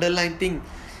red underline thing.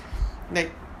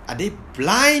 Like, are they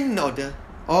blind or the...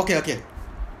 Okay.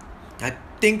 I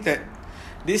think that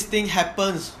this thing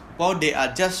happens while they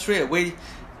are just straight away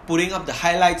putting up the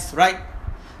highlights, right?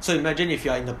 So imagine if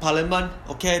you are in the parliament,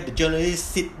 okay, the journalists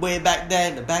sit way back there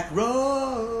in the back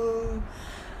row,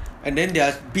 and then they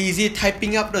are busy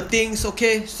typing up the things,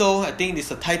 okay? So I think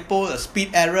it's a typo, a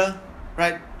speed error,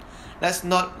 right?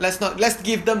 Let's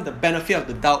give them the benefit of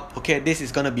the doubt. Okay, this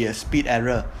is gonna be a speed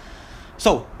error.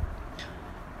 So,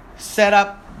 set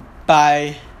up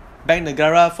by Bank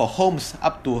Negara for homes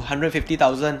up to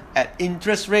 150,000 at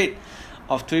interest rate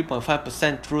of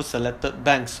 3.5% through selected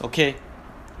banks. Okay,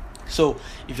 so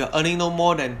if you're earning no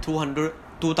more than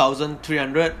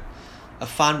 2,300, a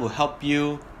fund will help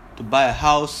you to buy a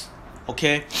house.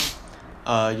 Okay,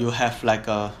 you have like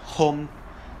a home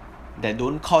that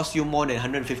don't cost you more than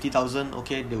 150,000.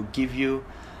 Okay, they'll give you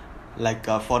like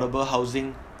affordable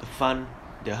housing. The fund,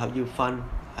 they'll help you fund.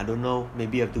 I don't know,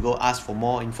 maybe you have to go ask for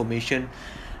more information.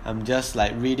 I'm just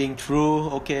like reading through.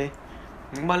 Okay,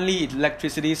 monthly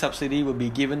electricity subsidy will be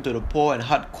given to the poor and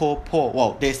hardcore poor.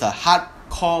 Wow, there's a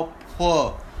hardcore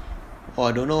poor. Or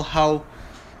I don't know how.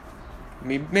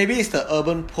 Maybe it's the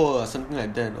urban poor or something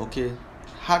like that. Okay,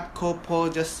 hardcore poor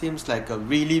just seems like a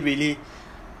really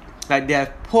like they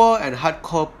have poor and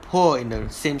hardcore poor in the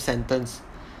same sentence.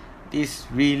 This is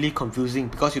really confusing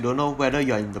because you don't know whether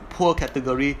you're in the poor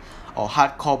category or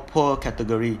hardcore poor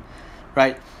category,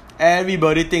 right?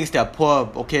 Everybody thinks they're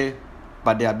poor, okay,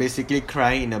 but they are basically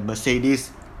crying in a Mercedes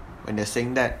when they're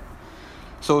saying that.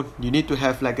 So you need to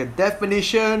have like a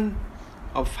definition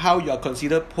of how you are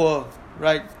considered poor,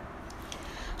 right?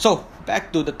 So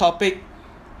back to the topic.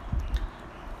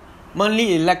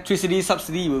 Monthly electricity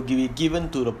subsidy will be given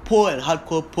to the poor and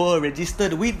hardcore poor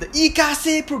registered with the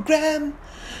e-Kasih program.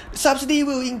 The subsidy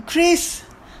will increase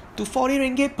to 40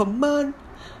 ringgit per month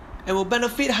and will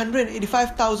benefit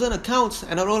 185,000 accounts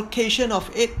and an allocation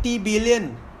of 80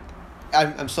 billion.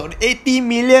 I'm sorry, 80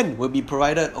 million will be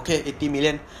provided. Okay, 80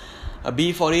 million. A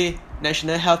B40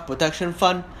 National Health Protection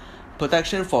Fund,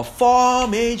 protection for 4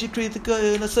 major critical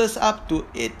illnesses up to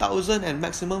 8,000 and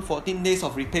maximum 14 days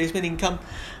of replacement income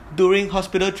during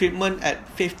hospital treatment at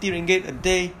 50 ringgit a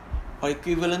day or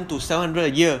equivalent to 700 a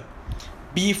year.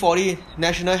 B40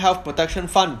 National Health Protection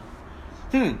Fund.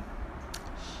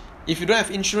 If you don't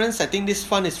have insurance, I think this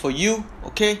fund is for you,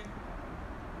 okay?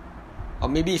 Or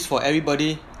maybe it's for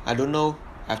everybody. I don't know.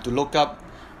 I have to look up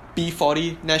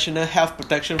B40 National Health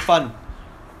Protection Fund.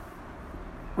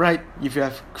 Right, if you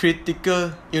have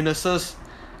critical illnesses,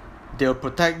 they'll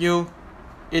protect you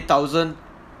 8,000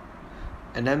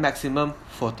 and then maximum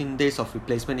 14 days of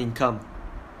replacement income.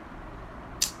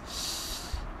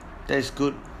 That is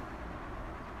good.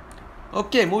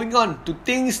 Okay, moving on to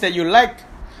things that you like.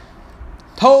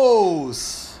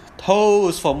 Tolls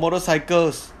for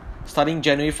motorcycles starting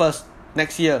January 1st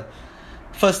next year.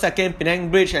 First, second Penang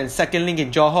Bridge and second link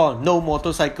in Johor, no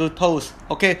motorcycle tolls.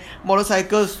 Okay,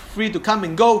 motorcycles free to come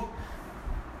and go.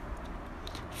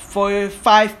 For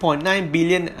 5.9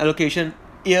 billion allocation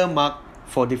earmarked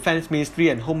for Defense Ministry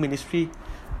and Home Ministry.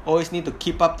 Always need to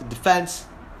keep up the defense,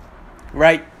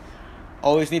 right?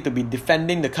 Always need to be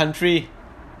defending the country.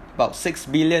 About 6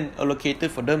 billion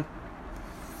allocated for them.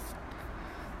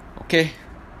 Okay,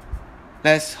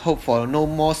 let's hope for no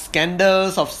more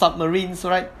scandals of submarines,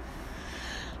 right?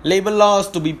 Labour laws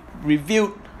to be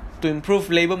reviewed to improve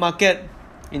labour market,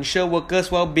 ensure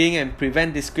workers' well-being and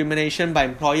prevent discrimination by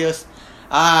employers.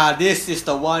 This is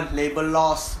the one, labour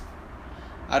laws.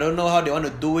 I don't know how they want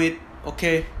to do it,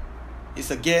 okay? It's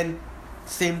again,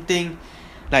 same thing,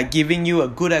 like giving you a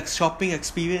good shopping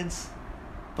experience,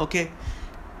 okay?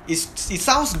 It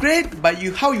sounds great, but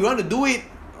how you want to do it,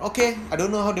 okay? I don't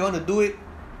know how they want to do it.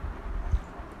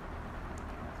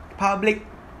 Public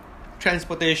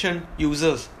transportation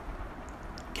users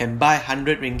can buy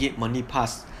 100 ringgit money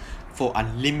pass for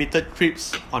unlimited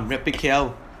trips on Rapid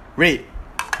KL rate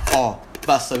or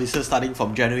bus services starting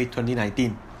from January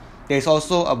 2019. There is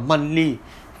also a monthly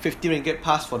 50 ringgit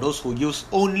pass for those who use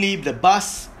only the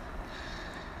bus.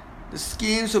 The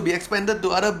schemes will be expanded to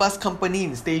other bus companies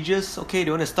in stages. Okay, they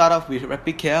want to start off with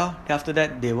Rapid KL. After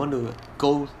that, they want to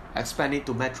go expand it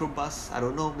to Metro bus. I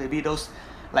don't know, maybe those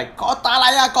like Kota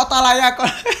Raya.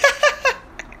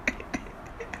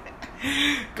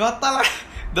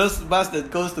 Those bus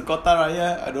that goes to Kota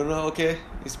Raya, I don't know, okay.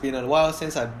 It's been a while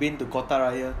since I've been to Kota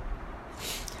Raya.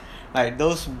 Like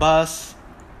those bus,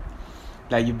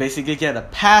 like you basically get a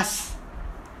pass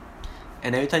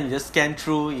and every time you just scan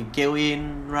through, you go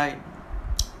in, right?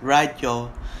 Ride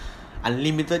your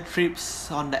unlimited trips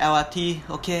on the LRT.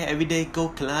 Okay, every day go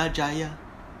Kelana Jaya.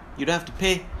 You don't have to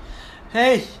pay.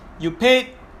 Hey, you paid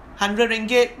 100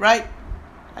 ringgit, right?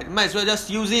 I might as well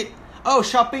just use it. Oh,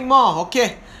 shopping mall.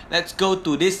 Okay, let's go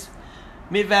to this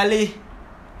Mid Valley.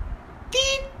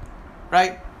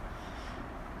 Right?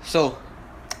 So,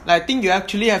 I think you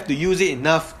actually have to use it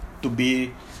enough to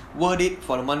be worth it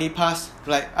for the money pass.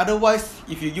 Like otherwise,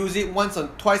 if you use it once or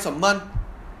twice a month,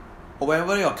 or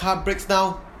whenever your car breaks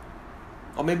down,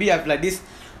 or maybe you have like this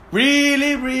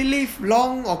really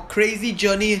long or crazy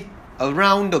journey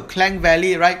around the Klang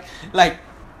Valley, right? Like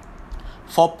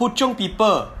for Puchong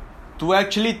people to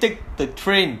actually take the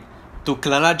train to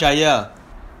Kelana Jaya,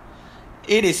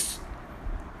 it is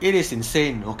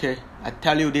insane, okay? I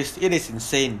tell you this, it is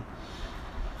insane.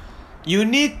 You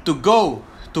need to go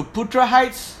to Putra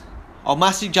Heights or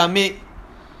Masjid Jamik,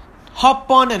 hop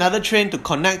on another train to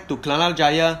connect to Kelana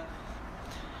Jaya,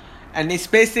 and it's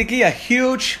basically a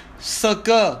huge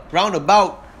circle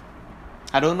roundabout.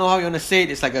 I don't know how you want to say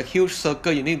it. It's like a huge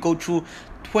circle. You need to go through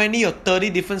 20 or 30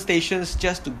 different stations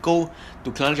just to go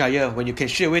to Kelana Jaya, when you can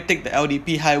straight away take the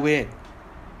LDP highway.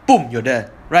 Boom, you're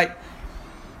there, right?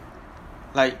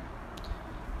 Like,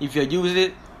 if you use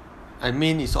it, I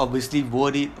mean, it's obviously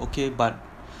worth it, okay? But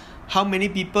how many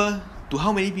people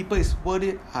is worth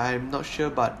it? I'm not sure,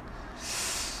 but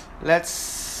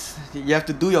you have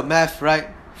to do your math, right?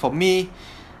 For me,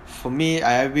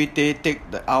 I every day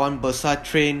take the Awan Besar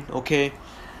train, okay?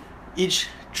 Each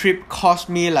trip cost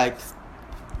me like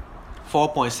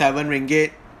 4.7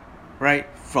 ringgit, right?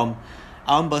 From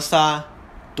Awan Besar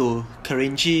to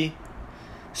Kerinci.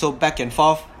 So back and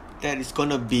forth, that is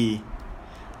gonna be,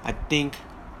 I think,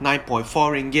 9.4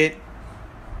 ringgit.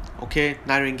 Okay,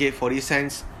 9 ringgit 40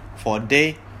 cents for a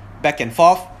day, back and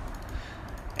forth.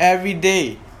 Every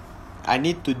day, I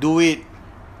need to do it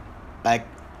like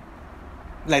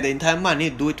the entire month. I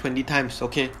need to do it 20 times,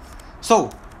 okay?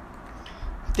 So,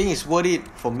 I think it's worth it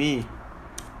for me,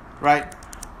 right?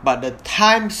 But the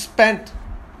time spent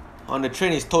on the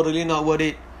train is totally not worth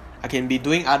it. I can be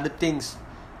doing other things,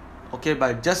 okay,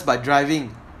 just by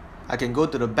driving. I can go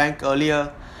to the bank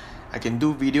earlier, I can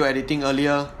do video editing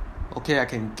earlier, okay, I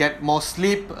can get more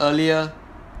sleep earlier,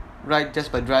 right,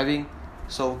 just by driving.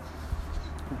 So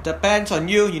depends on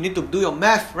you. You need to do your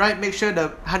math, right? Make sure the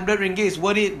 100 ringgit is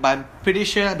worth it, but I'm pretty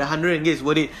sure the 100 ringgit is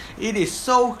worth it. It is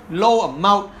so low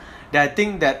amount that I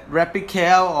think that Rapid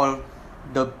KL or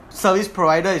the service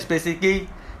provider is basically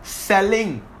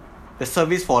selling the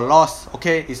service for loss,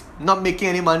 okay? It's not making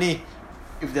any money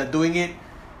if they're doing it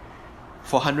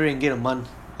for 100 ringgit a month,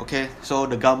 okay? So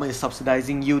the government is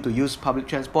subsidizing you to use public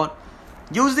transport.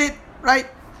 Use it, right?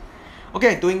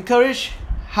 Okay, to encourage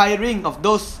hiring of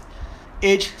those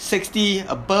age 60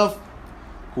 above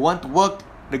who want to work,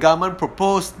 the government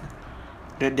proposed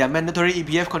that their mandatory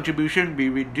EPF contribution be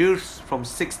reduced from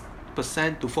 6%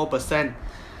 to 4%.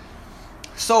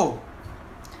 So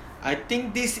I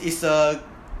think this is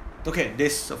okay,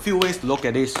 there's a few ways to look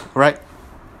at this, right?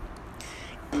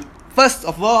 First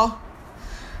of all,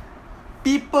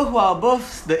 people who are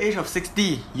above the age of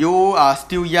 60, you are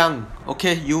still young,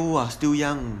 okay? You are still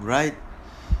young, right?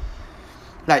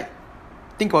 Like,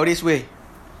 think about it this way.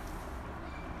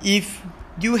 If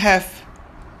you have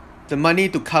the money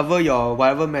to cover your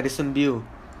whatever medicine bill,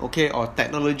 okay, or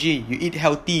technology, you eat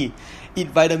healthy, eat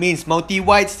vitamins,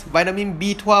 multi-vites, vitamin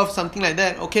B12, something like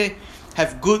that, okay,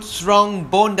 have good strong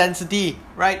bone density,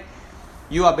 right?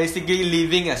 You are basically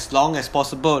living as long as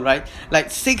possible, right? Like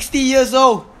 60 years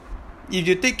old, if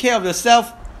you take care of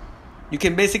yourself, you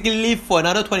can basically live for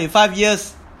another 25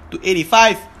 years to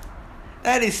 85.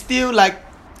 That is still like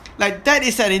that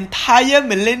is an entire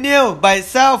millennium by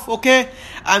itself, okay?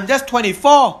 I'm just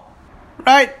 24,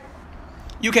 right?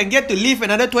 You can get to live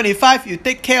another 25 if you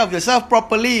take care of yourself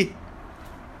properly.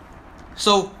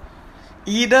 So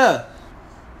either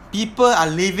people are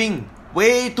living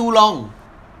way too long.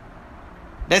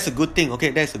 That's a good thing, okay?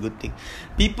 That's a good thing.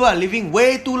 People are living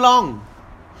way too long.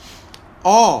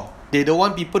 Or they don't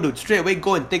want people to straight away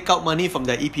go and take out money from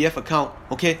their EPF account,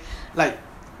 okay? Like,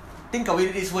 think of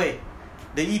it this way.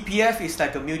 The EPF is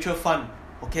like a mutual fund,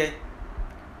 okay?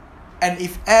 And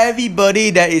if everybody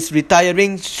that is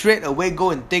retiring straight away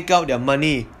go and take out their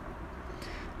money,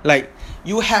 like,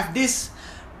 you have this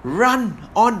run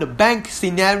on the bank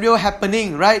scenario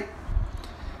happening, right?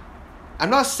 I'm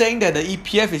not saying that the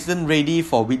EPF isn't ready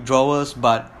for withdrawals,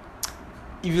 but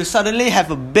if you suddenly have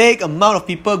a big amount of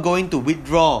people going to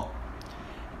withdraw,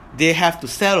 they have to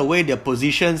sell away their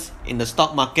positions in the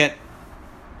stock market.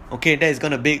 Okay, that is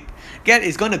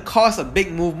going to cause a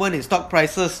big movement in stock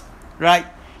prices, right?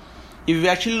 If you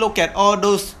actually look at all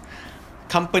those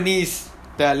companies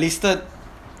that are listed,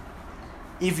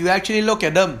 if you actually look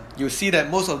at them, you see that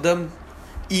most of them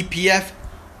EPF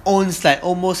owns like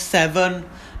almost 7,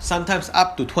 sometimes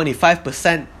up to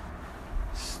 25%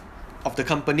 of the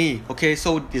company. Okay,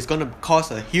 so it's going to cause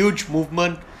a huge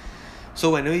movement.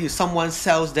 So whenever someone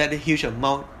sells that huge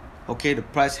amount, okay, the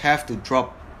price have to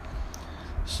drop.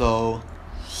 So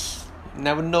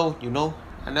never know, you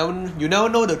never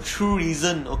know the true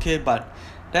reason, okay, but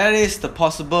that is the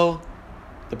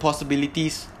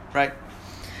possibilities, right?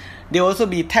 There will also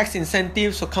be tax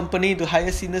incentives for company to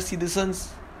hire senior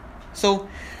citizens. So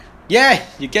yeah,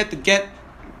 you get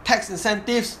tax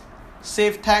incentives,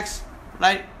 save tax,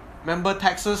 right? Remember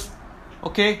taxes,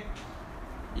 okay?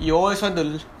 You always want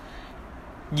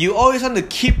to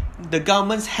keep the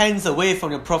government's hands away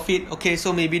from your profit, okay?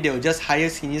 So maybe they will just hire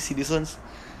senior citizens.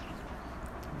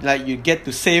 Like, you get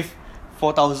to save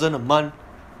 4,000 a month.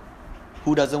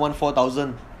 Who doesn't want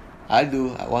 4,000? I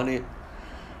do. I want it.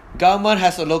 Government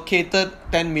has allocated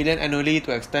 10 million annually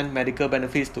to extend medical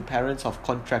benefits to parents of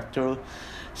contractual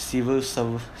civil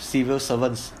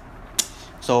servants.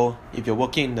 So if you're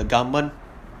working in the government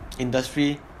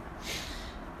industry,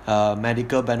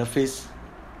 medical benefits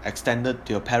extended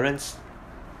to your parents.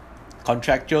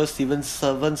 Contractual civil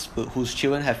servants whose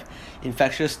children have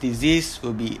infectious disease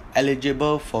will be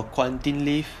eligible for quarantine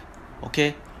leave.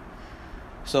 Okay,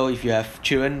 so if you have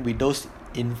children with those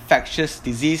infectious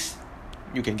disease,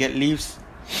 you can get leaves.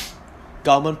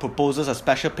 Government proposes a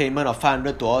special payment of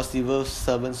 500 to all civil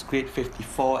servants grade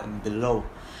 54 and below.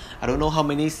 I don't know how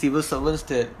many civil servants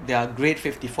that they are grade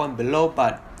 54 and below,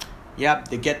 but yeah,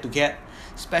 they get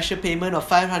special payment of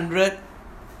 500.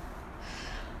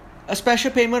 A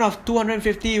special payment of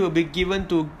 250 will be given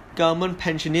to government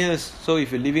pensioners. So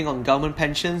if you're living on government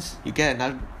pensions, you get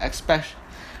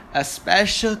a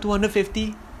special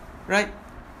 250, right?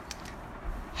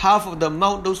 Half of the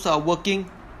amount those are working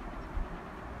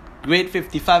grade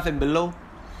 55 and below.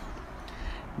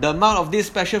 The amount of this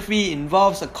special fee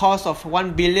involves a cost of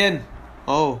 1 billion.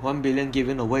 Oh, 1 billion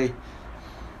given away.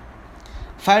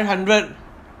 500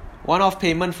 one-off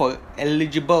payment for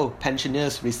eligible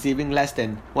pensioners receiving less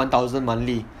than 1,000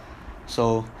 monthly.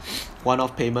 So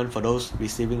one-off payment for those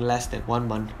receiving less than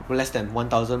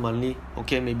 1,000 monthly.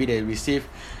 Okay, maybe they receive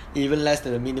even less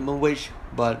than the minimum wage,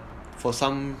 but for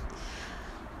some,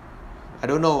 I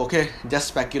don't know. Okay, just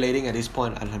speculating at this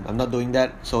point. I'm not doing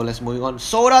that. So let's move on.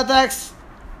 Soda tax.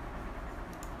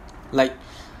 Like,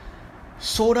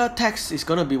 soda tax is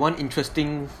gonna be one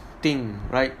interesting thing,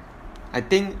 right? I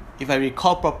think if I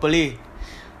recall properly,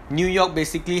 New York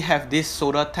basically have this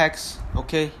soda tax.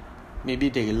 Okay, maybe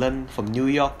they learn from New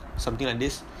York, something like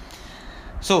this.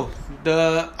 So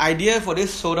the idea for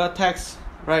this soda tax,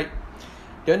 right?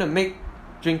 They're gonna make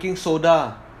drinking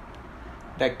soda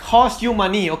that cost you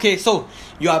money. Okay, so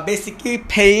you are basically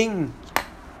paying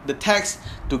the tax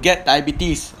to get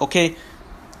diabetes. Okay,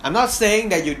 I'm not saying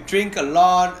that you drink a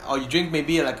lot or you drink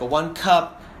maybe like a 1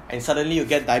 cup and suddenly you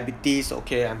get diabetes.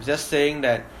 Okay, I'm just saying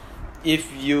that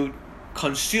if you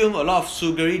consume a lot of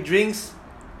sugary drinks,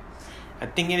 I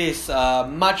think it is a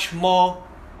much more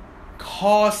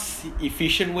cost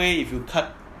efficient way if you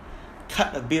cut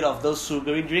a bit of those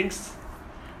sugary drinks.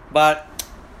 But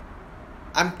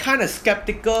I'm kind of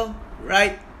skeptical,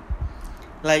 right?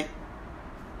 Like,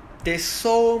 there's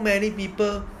so many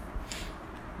people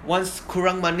wants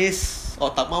kurang manis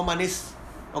or tak mau manis.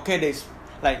 Okay, there's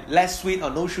like less sweet or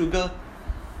no sugar.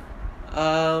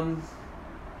 I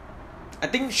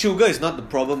think sugar is not the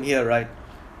problem here, right?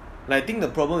 Like, I think the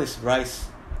problem is rice.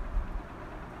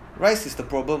 Rice is the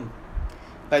problem.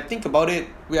 Like, think about it.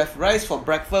 We have rice for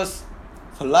breakfast,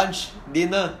 for lunch,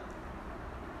 dinner.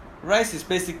 Rice is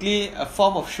basically a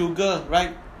form of sugar,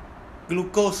 right?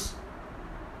 Glucose.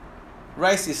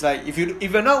 Rice is like, if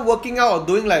you're not working out or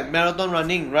doing like marathon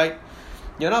running, right?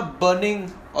 You're not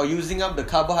burning or using up the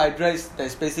carbohydrates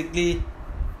that's basically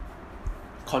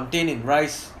contained in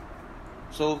rice.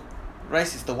 So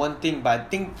rice is the one thing, but I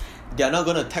think they're not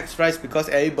gonna tax rice because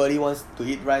everybody wants to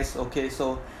eat rice. Okay,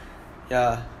 so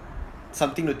yeah,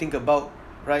 something to think about,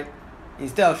 right?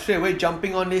 Instead of straight away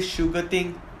jumping on this sugar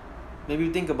thing, maybe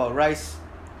think about rice.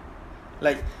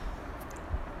 Like,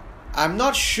 I'm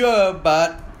not sure,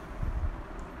 but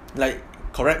like,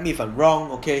 correct me if I'm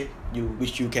wrong, okay?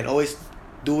 Which you can always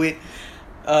do it.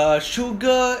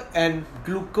 Sugar and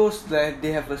glucose, like,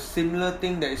 they have a similar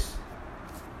thing that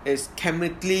is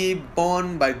chemically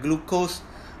bound by glucose.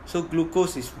 So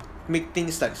glucose is make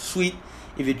things like sweet.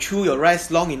 If you chew your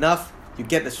rice long enough, you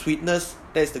get the sweetness.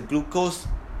 That's the glucose.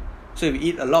 So if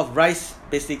you eat a lot of rice,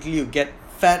 basically you get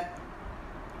fat,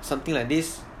 something like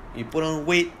this. You put on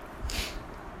weight.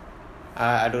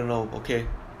 I don't know, okay?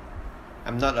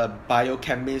 I'm not a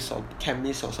biochemist or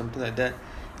chemist or something like that.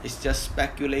 It's just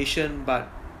speculation, but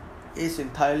it's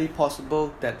entirely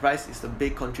possible that rice is a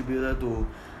big contributor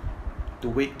to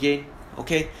weight gain.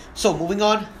 Okay, so moving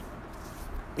on.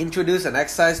 Introduce an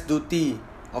excise duty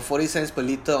of 40 cents per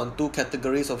litre on 2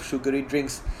 categories of sugary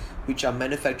drinks which are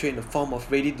manufactured in the form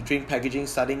of ready-to-drink packaging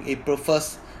starting April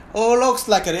 1st. Oh, looks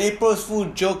like an April Fool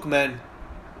joke, man.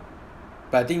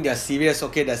 But I think they're serious.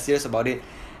 Okay, they're serious about it.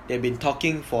 They've been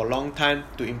talking for a long time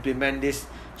to implement this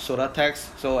soda tax.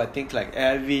 So I think like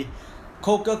every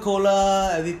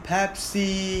Coca-Cola, every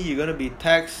Pepsi, you're gonna be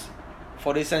taxed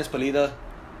 40 cents per litre.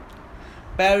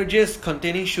 Beverages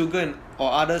containing sugar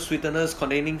or other sweeteners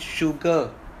containing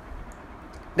sugar.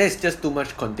 That's just too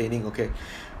much containing, okay?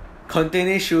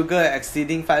 Containing sugar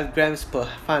exceeding 5 grams per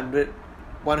 100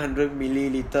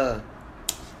 milliliter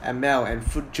ml, and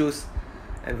fruit juice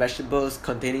and vegetables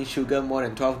containing sugar more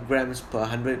than 12 grams per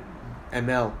 100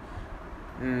 ml.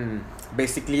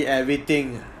 Basically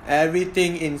everything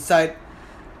inside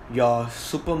your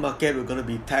supermarket we're gonna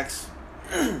be taxed.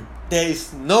 There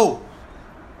is no,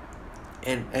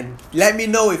 and let me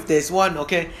know if there's one,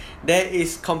 okay? There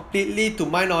is completely, to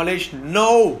my knowledge,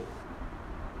 no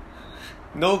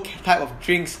type of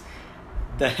drinks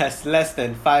that has less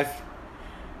than 5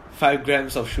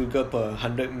 grams of sugar per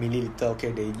 100 milliliter.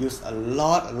 Okay, they use a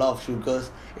lot of sugars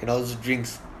in all those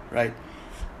drinks, right?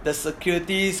 The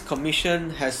Securities Commission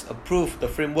has approved the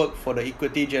framework for the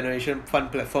Equity Generation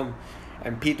Fund platform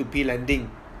and P2P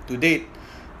lending. To date,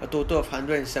 a total of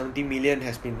 170 million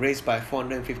has been raised by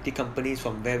 450 companies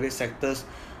from various sectors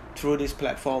through these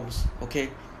platforms.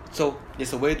 Okay, so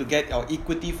there's a way to get our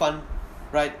equity fund,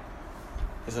 right?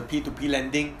 There's a P2P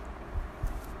lending.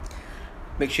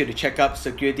 Make sure to check out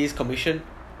Securities Commission.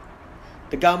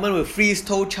 The government will freeze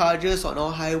toll charges on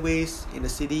all highways in the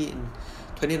city in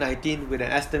 2019 with an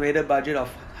estimated budget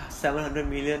of 700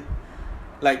 million.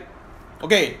 Like,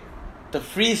 okay, the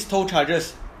freeze toll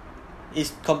charges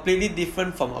is completely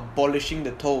different from abolishing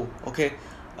the toll. Okay,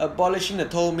 abolishing the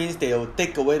toll means they will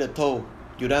take away the toll.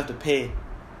 you don't have to pay.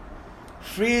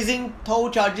 Freezing toll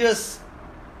charges,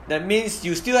 that means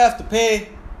you still have to pay,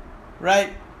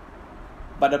 right?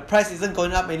 But the price isn't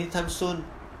going up anytime soon.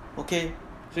 Okay,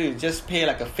 so you just pay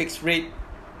like a fixed rate.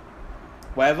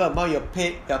 Whatever amount you're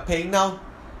paying now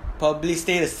probably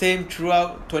stay the same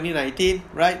throughout 2019,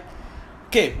 right?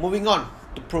 Okay, moving on.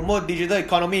 To promote digital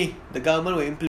economy, the government will implement